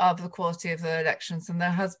skeptical of the quality of their elections, and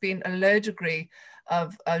there has been a low degree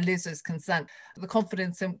of losers' consent. The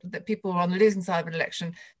confidence that people who are on the losing side of an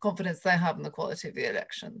election, confidence they have in the quality of the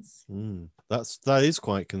elections. That is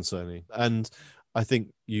quite concerning. And I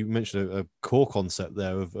think you mentioned a core concept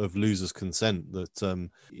there of losers' consent, that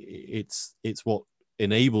it's what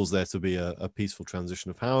enables there to be a peaceful transition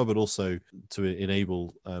of power, but also to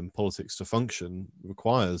enable politics to function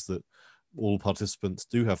requires that all participants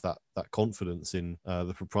do have that confidence in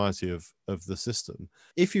the propriety of the system.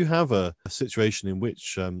 If you have a situation in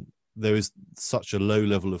which there is such a low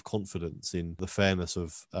level of confidence in the fairness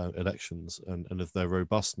of elections and of their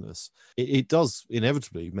robustness, it does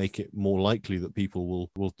inevitably make it more likely that people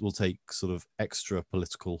will take sort of extra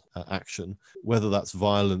political action, whether that's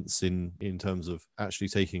violence in terms of actually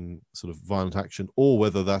taking sort of violent action, or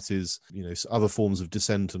whether that is other forms of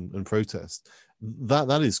dissent and protest.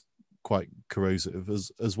 That is quite corrosive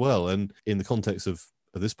as well. And in the context of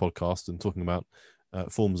this podcast and talking about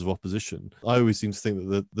forms of opposition, I always seem to think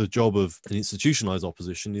that the job of an institutionalized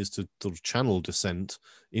opposition is to sort of channel dissent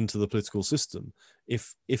into the political system.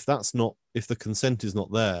 If the consent is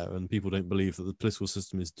not there and people don't believe that the political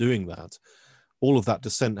system is doing that, all of that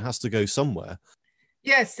dissent has to go somewhere.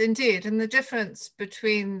 Yes, indeed. And the difference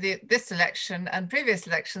between this election and previous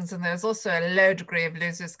elections, and there's also a low degree of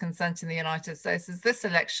losers' consent in the United States, is this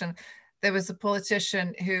election, there was a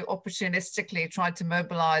politician who opportunistically tried to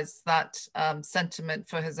mobilize that sentiment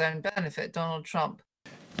for his own benefit, Donald Trump.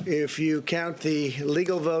 If you count the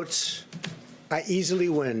legal votes, I easily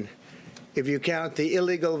win. If you count the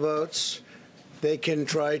illegal votes, they can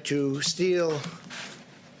try to steal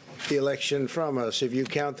the election from us. If you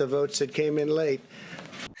count the votes that came in late.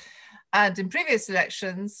 And in previous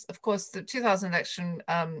elections, of course, the 2000 election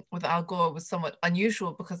with Al Gore was somewhat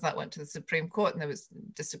unusual because that went to the Supreme Court and there was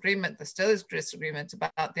disagreement. There still is disagreement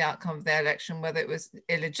about the outcome of the election, whether it was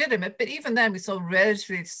illegitimate. But even then, we saw a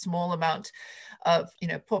relatively small amount of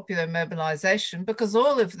popular mobilization because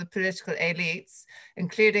all of the political elites,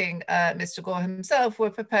 including Mr. Gore himself, were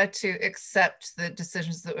prepared to accept the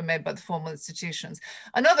decisions that were made by the formal institutions.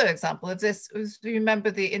 Another example of this was, you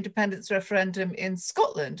remember the independence referendum in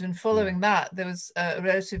Scotland, and following that, there was a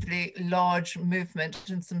relatively large movement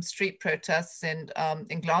and some street protests in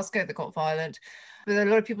Glasgow that got violent. But a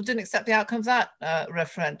lot of people didn't accept the outcome of that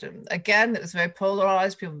referendum. Again, it was very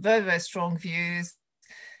polarized, people with very, very strong views.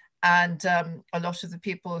 And a lot of the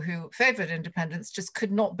people who favored independence just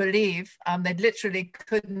could not believe, they literally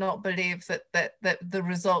could not believe that the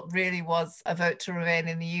result really was a vote to remain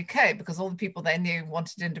in the UK, because all the people they knew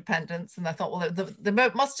wanted independence. And they thought, well, the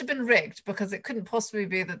vote must have been rigged, because it couldn't possibly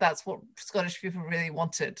be that that's what Scottish people really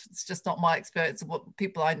wanted. It's just not my experience of what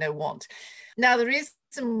people I know want. Now, the reason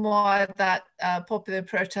why that popular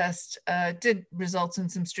protest did result in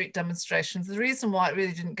some street demonstrations, the reason why it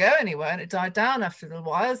really didn't go anywhere and it died down after a little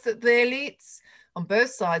while, is that the elites on both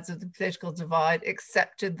sides of the political divide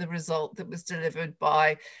accepted the result that was delivered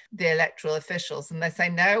by the electoral officials. And they say,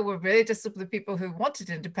 no, we're really disappointed. The people who wanted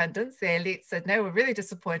independence, the elite said, no, we're really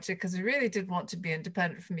disappointed because we really did want to be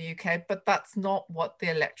independent from the UK, but that's not what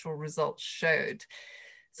the electoral results showed.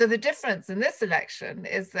 So the difference in this election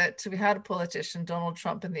is that we had a politician, Donald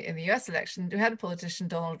Trump, in the US election, we had a politician,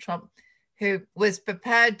 Donald Trump, who was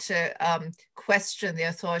prepared to question the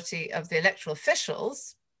authority of the electoral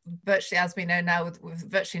officials, virtually, as we know now, with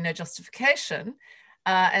virtually no justification.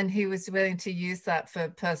 And he was willing to use that for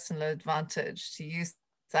personal advantage, to use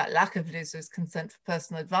that lack of losers' consent for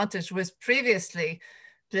personal advantage, whereas previously,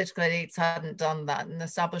 political elites hadn't done that. In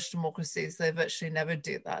established democracies, they virtually never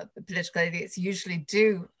do that. The political elites usually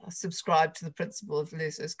do subscribe to the principle of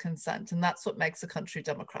losers' consent, and that's what makes a country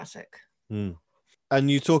democratic. Mm. And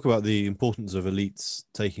you talk about the importance of elites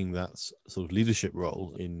taking that sort of leadership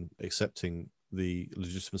role in accepting the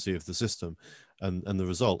legitimacy of the system and the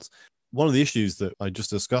results. One of the issues that I just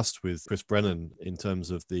discussed with Chris Brennan in terms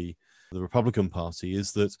of the Republican Party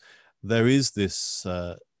is that there is this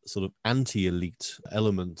sort of anti-elite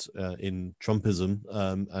element in Trumpism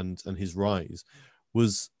and his rise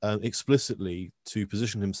was explicitly to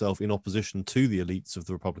position himself in opposition to the elites of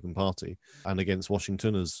the Republican Party and against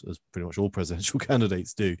Washington, as pretty much all presidential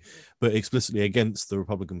candidates do, but explicitly against the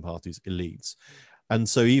Republican Party's elites. And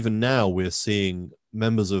so even now we're seeing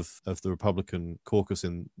members of the Republican caucus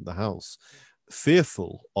in the House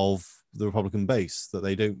fearful of the Republican base, that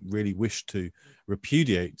they don't really wish to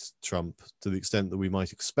repudiate Trump to the extent that we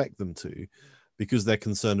might expect them to, because they're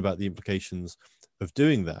concerned about the implications of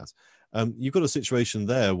doing that. You've got a situation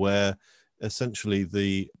there where essentially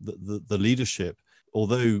the leadership,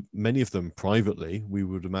 although many of them privately, we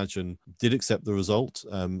would imagine, did accept the result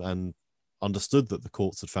and understood that the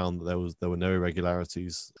courts had found that there were no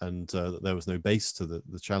irregularities and that there was no base to the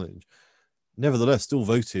challenge, nevertheless still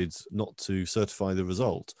voted not to certify the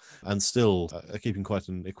result and still are keeping quite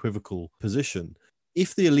an equivocal position.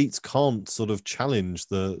 If the elites can't sort of challenge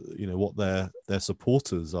what their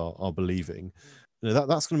supporters are believing,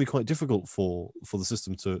 that's going to be quite difficult for the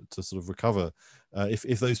system to sort of recover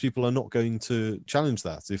if those people are not going to challenge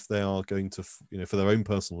that, if they are going to, for their own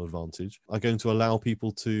personal advantage, are going to allow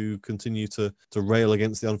people to continue to rail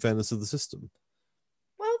against the unfairness of the system.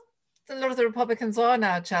 Well, a lot of the Republicans are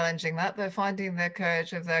now challenging that. They're finding the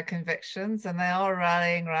courage of their convictions, and they are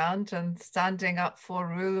rallying around and standing up for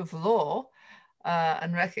rule of law.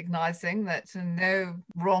 And recognizing that no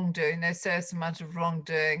wrongdoing, no serious amount of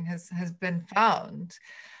wrongdoing has been found.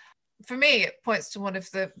 For me, it points to one of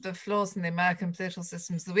the flaws in the American political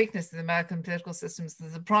systems, the weakness of the American political systems,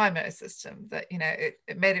 the primary system, that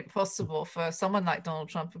it made it possible for someone like Donald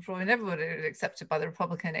Trump, who probably never would have been accepted by the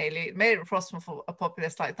Republican elite, it made it possible for a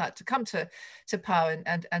populist like that to come to power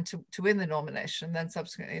and to win the nomination, then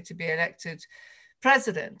subsequently to be elected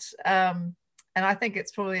president. And I think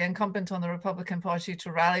it's probably incumbent on the Republican Party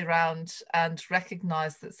to rally around and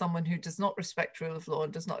recognize that someone who does not respect rule of law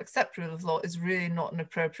and does not accept rule of law is really not an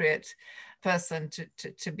appropriate person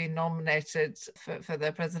to be nominated for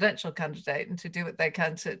their presidential candidate, and to do what they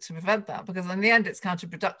can to prevent that, because in the end it's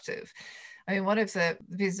counterproductive. I mean, one of the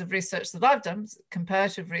pieces of research that I've done,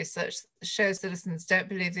 comparative research, shows citizens don't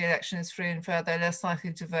believe the election is free and fair, they're less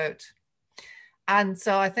likely to vote. And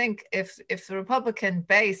so I think if the Republican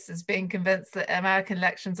base is being convinced that American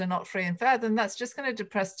elections are not free and fair, then that's just going to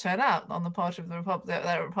depress turnout on the part of the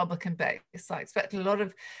Republican base. I expect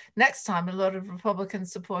next time, a lot of Republican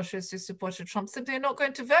supporters who supported Trump simply are not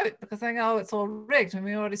going to vote because they think, oh, it's all rigged. And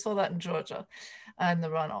we already saw that in Georgia and the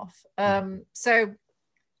runoff. So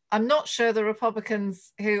I'm not sure the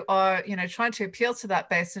Republicans who are, trying to appeal to that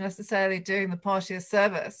base are necessarily doing the party a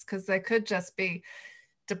service, because they could just be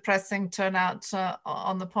depressing turnout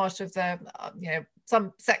on the part of the,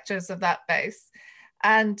 some sectors of that base.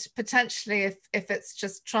 And potentially if it's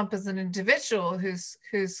just Trump as an individual who's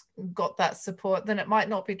got that support, then it might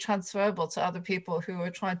not be transferable to other people who are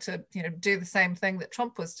trying to, do the same thing that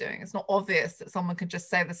Trump was doing. It's not obvious that someone could just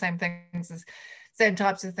say the same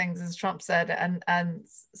types of things as Trump said and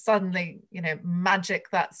suddenly, magic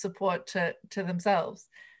that support to themselves.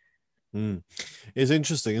 It's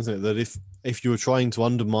interesting, isn't it, that if you were trying to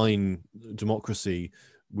undermine democracy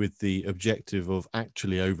with the objective of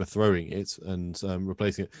actually overthrowing it and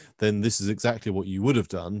replacing it, then this is exactly what you would have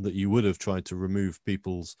done, that you would have tried to remove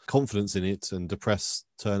people's confidence in it and depress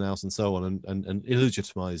turnout and so on and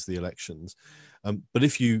illegitimize the elections. But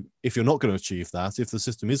if you're not going to achieve that, if the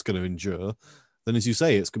system is going to endure, then as you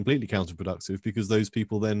say, it's completely counterproductive, because those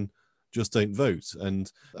people then just don't vote,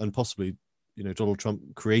 and possibly Donald Trump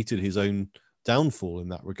created his own downfall in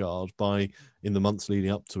that regard by, in the months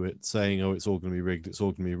leading up to it, saying, oh, it's all going to be rigged, it's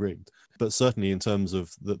all going to be rigged. But certainly in terms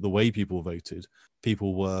of the way people voted,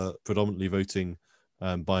 people were predominantly voting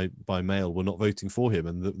by mail, were not voting for him.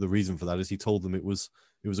 And the reason for that is he told them it was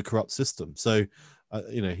a corrupt system. So,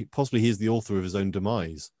 possibly he's the author of his own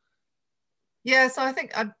demise. Yeah, so I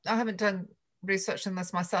think I haven't done research on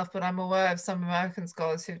this myself, but I'm aware of some American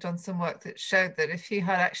scholars who've done some work that showed that if he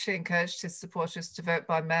had actually encouraged his supporters to vote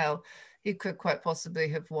by mail, he could quite possibly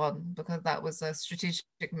have won, because that was a strategic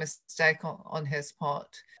mistake on his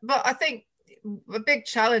part. But I think a big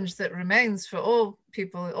challenge that remains for all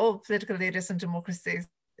people, all political leaders in democracies,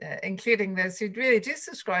 including those who really do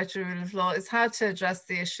subscribe to the rule of law, is how to address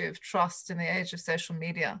the issue of trust in the age of social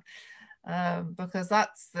media, because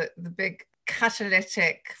that's the big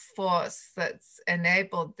catalytic force that's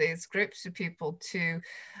enabled these groups of people to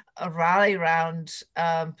rally around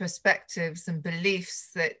perspectives and beliefs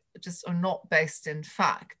that just are not based in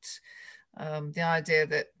fact. The idea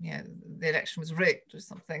that the election was rigged or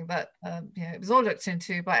something, that it was all looked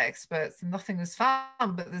into by experts and nothing was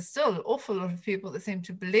found, but there's still an awful lot of people that seem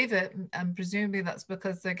to believe it, and presumably that's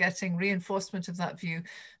because they're getting reinforcement of that view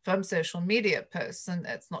from social media posts. And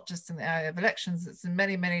it's not just in the area of elections, it's in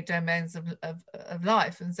many, many domains of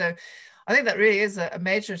life. And so I think that really is a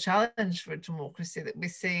major challenge for democracy that we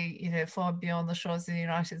see, far beyond the shores of the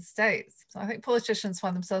United States. So I think politicians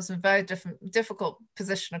find themselves in a very difficult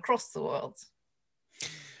position across the world.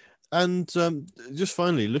 And just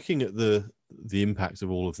finally, looking at the impact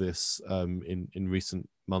of all of this in recent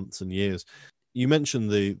months and years, you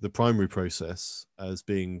mentioned the primary process as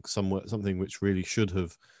being something which really should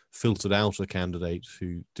have filtered out a candidate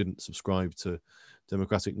who didn't subscribe to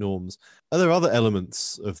democratic norms. Are there other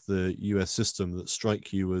elements of the US system that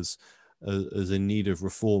strike you as in need of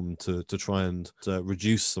reform to try and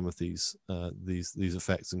reduce some of these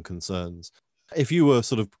effects and concerns? If you were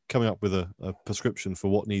sort of coming up with a prescription for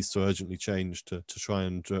what needs to urgently change to try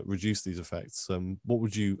and reduce these effects, what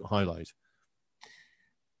would you highlight?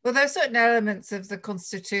 Well, there are certain elements of the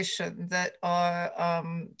Constitution that are,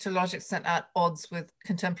 to a large extent, at odds with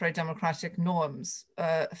contemporary democratic norms.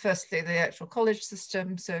 Firstly, the electoral college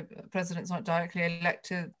system, so presidents aren't directly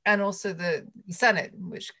elected, and also the Senate,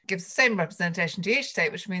 which gives the same representation to each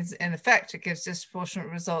state, which means, in effect, it gives disproportionate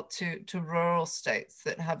result to rural states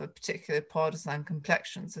that have a particular partisan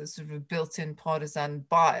complexion, so sort of a built-in partisan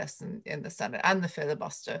bias in the Senate, and the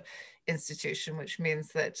filibuster institution, which means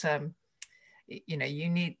that you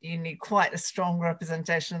need quite a strong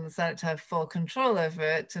representation in the Senate to have full control over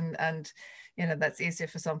it, and that's easier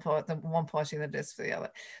for one party than it is for the other.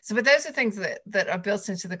 So, but those are things that are built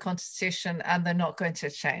into the Constitution, and they're not going to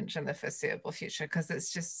change in the foreseeable future, because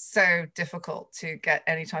it's just so difficult to get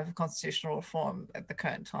any type of constitutional reform at the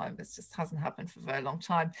current time. It just hasn't happened for a very long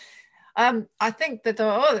time. I think that there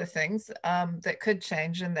are other things that could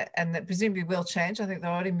change and that presumably will change. I think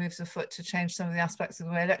there are already moves afoot to change some of the aspects of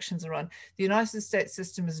the way elections are run. The United States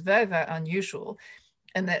system is very, very unusual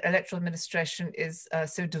in that electoral administration is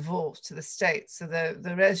so devolved to the states. So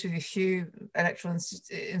the relatively few electoral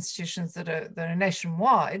institutions that are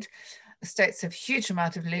nationwide states have huge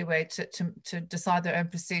amount of leeway to decide their own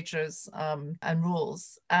procedures and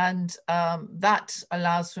rules. And that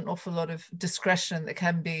allows for an awful lot of discretion that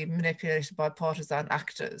can be manipulated by partisan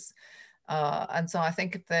actors. And so I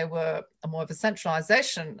think if there were more of a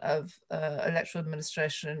centralization of electoral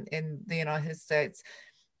administration in the United States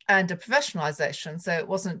and a professionalization, so it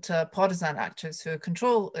wasn't partisan actors who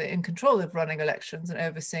are in control of running elections and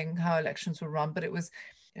overseeing how elections were run, but it was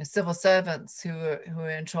civil servants who were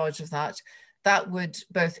in charge of that. That would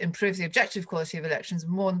both improve the objective quality of elections,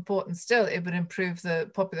 more important still, it would improve the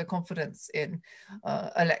popular confidence in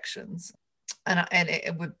elections. And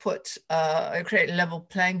it would create a level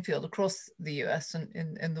playing field across the US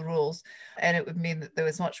and in the rules. And it would mean that there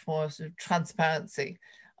was much more sort of transparency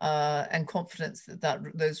and confidence that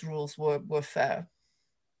those rules were fair.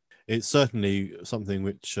 It's certainly something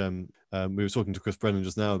which we were talking to Chris Brennan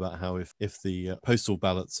just now about how if the postal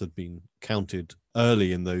ballots had been counted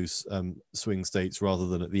early in those swing states rather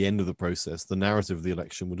than at the end of the process, the narrative of the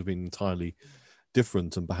election would have been entirely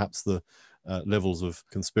different, and perhaps the levels of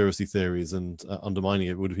conspiracy theories and undermining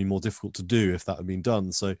it would have been more difficult to do if that had been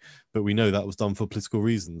done. So, but we know that was done for political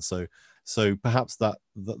reasons. So perhaps that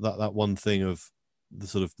one thing of the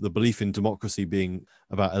sort of the belief in democracy being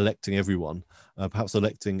about electing everyone, perhaps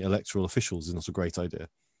electing electoral officials is not a great idea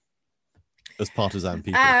as partisan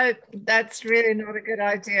people. That's really not a good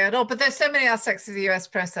idea at all. But there's so many aspects of the US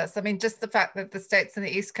process. I mean, just the fact that the states in the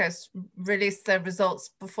East Coast released their results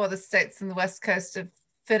before the states in the West Coast have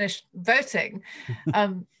finished voting.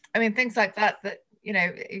 I mean, things like that,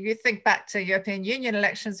 you think back to European Union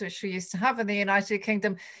elections, which we used to have in the United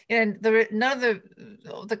Kingdom, none of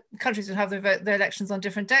the countries would have their elections on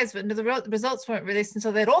different days, but the results weren't released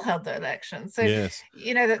until they'd all held their elections. So, yes.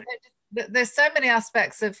 There's so many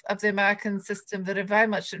aspects of the American system that are very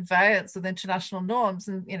much at variance with international norms.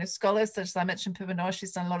 And, scholars such as I mentioned, Pippa Noor,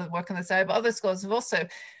 she's done a lot of work in this area, but other scholars have also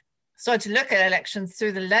started to look at elections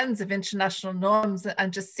through the lens of international norms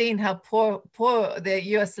and just seen how poor the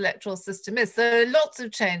US electoral system is. There are lots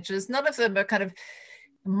of changes. None of them are kind of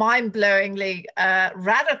mind-blowingly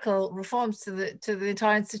radical reforms to the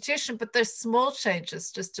entire institution, but there's small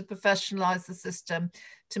changes just to professionalize the system,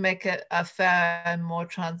 to make it fair and more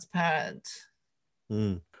transparent.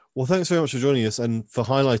 Well, thanks very much for joining us and for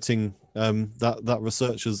highlighting that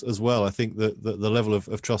research as well. I think that the level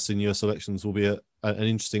of trust in US elections will be an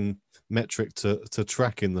interesting metric to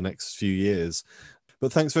track in the next few years.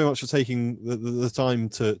 But thanks very much for taking the time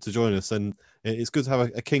to join us, and it's good to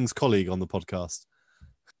have a King's colleague on the podcast.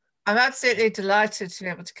 I'm absolutely delighted to be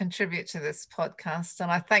able to contribute to this podcast,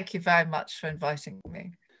 and I thank you very much for inviting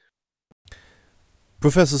me.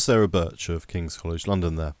 Professor Sarah Birch of King's College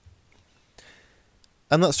London there.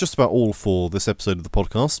 And that's just about all for this episode of the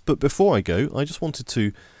podcast. But before I go, I just wanted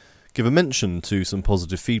to give a mention to some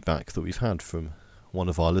positive feedback that we've had from one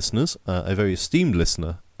of our listeners, a very esteemed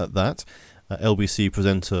listener at that, LBC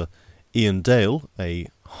presenter Ian Dale, a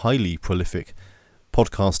highly prolific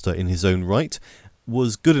podcaster in his own right,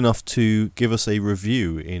 was good enough to give us a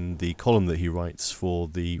review in the column that he writes for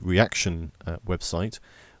the Reaction website,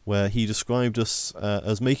 where he described us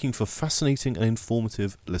as making for fascinating and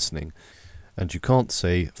informative listening. And you can't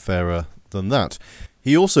say fairer than that.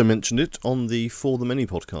 He also mentioned it on the For the Many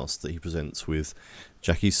podcast that he presents with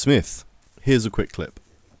Jackie Smith. Here's a quick clip.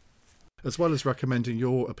 As well as recommending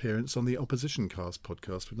your appearance on the Opposition Cast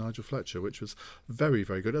podcast with Nigel Fletcher, which was very,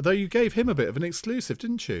 very good. Although you gave him a bit of an exclusive,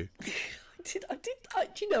 didn't you? I did.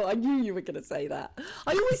 Do you know, I knew you were going to say that.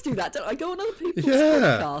 I always do that, don't I? I go on other people's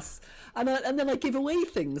podcasts and then I give away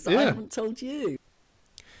things that I haven't told you.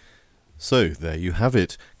 So, there you have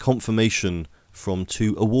it. Confirmation from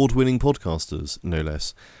two award-winning podcasters, no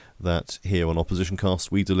less, that here on Opposition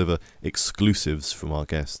Cast we deliver exclusives from our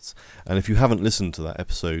guests. And if you haven't listened to that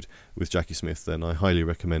episode with Jackie Smith, then I highly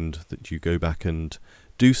recommend that you go back and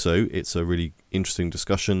do so. It's a really interesting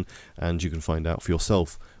discussion, and you can find out for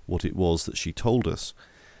yourself what it was that she told us.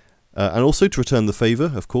 And also, to return the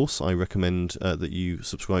favour, of course, I recommend that you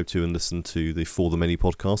subscribe to and listen to the For the Many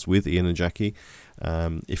podcast with Ian and Jackie,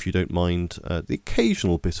 if you don't mind the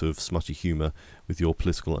occasional bit of smutty humour with your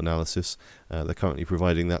political analysis. They're currently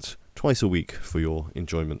providing that twice a week for your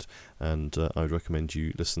enjoyment, and I would recommend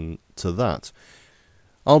you listen to that.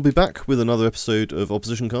 I'll be back with another episode of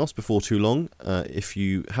Opposition Cast before too long. If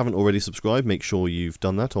you haven't already subscribed, make sure you've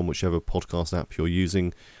done that on whichever podcast app you're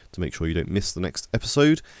using to make sure you don't miss the next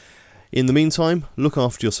episode. In the meantime, look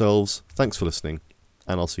after yourselves. Thanks for listening,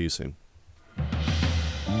 and I'll see you soon.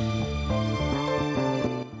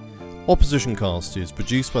 Opposition Cast is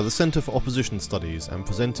produced by the Centre for Opposition Studies and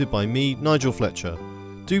presented by me, Nigel Fletcher.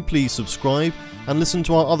 Do please subscribe and listen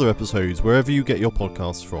to our other episodes wherever you get your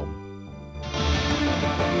podcasts from.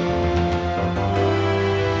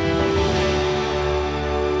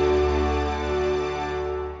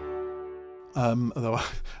 Although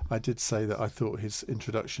I did say that I thought his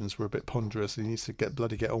introductions were a bit ponderous. He needs to get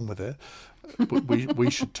on with it. But we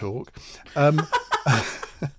should talk.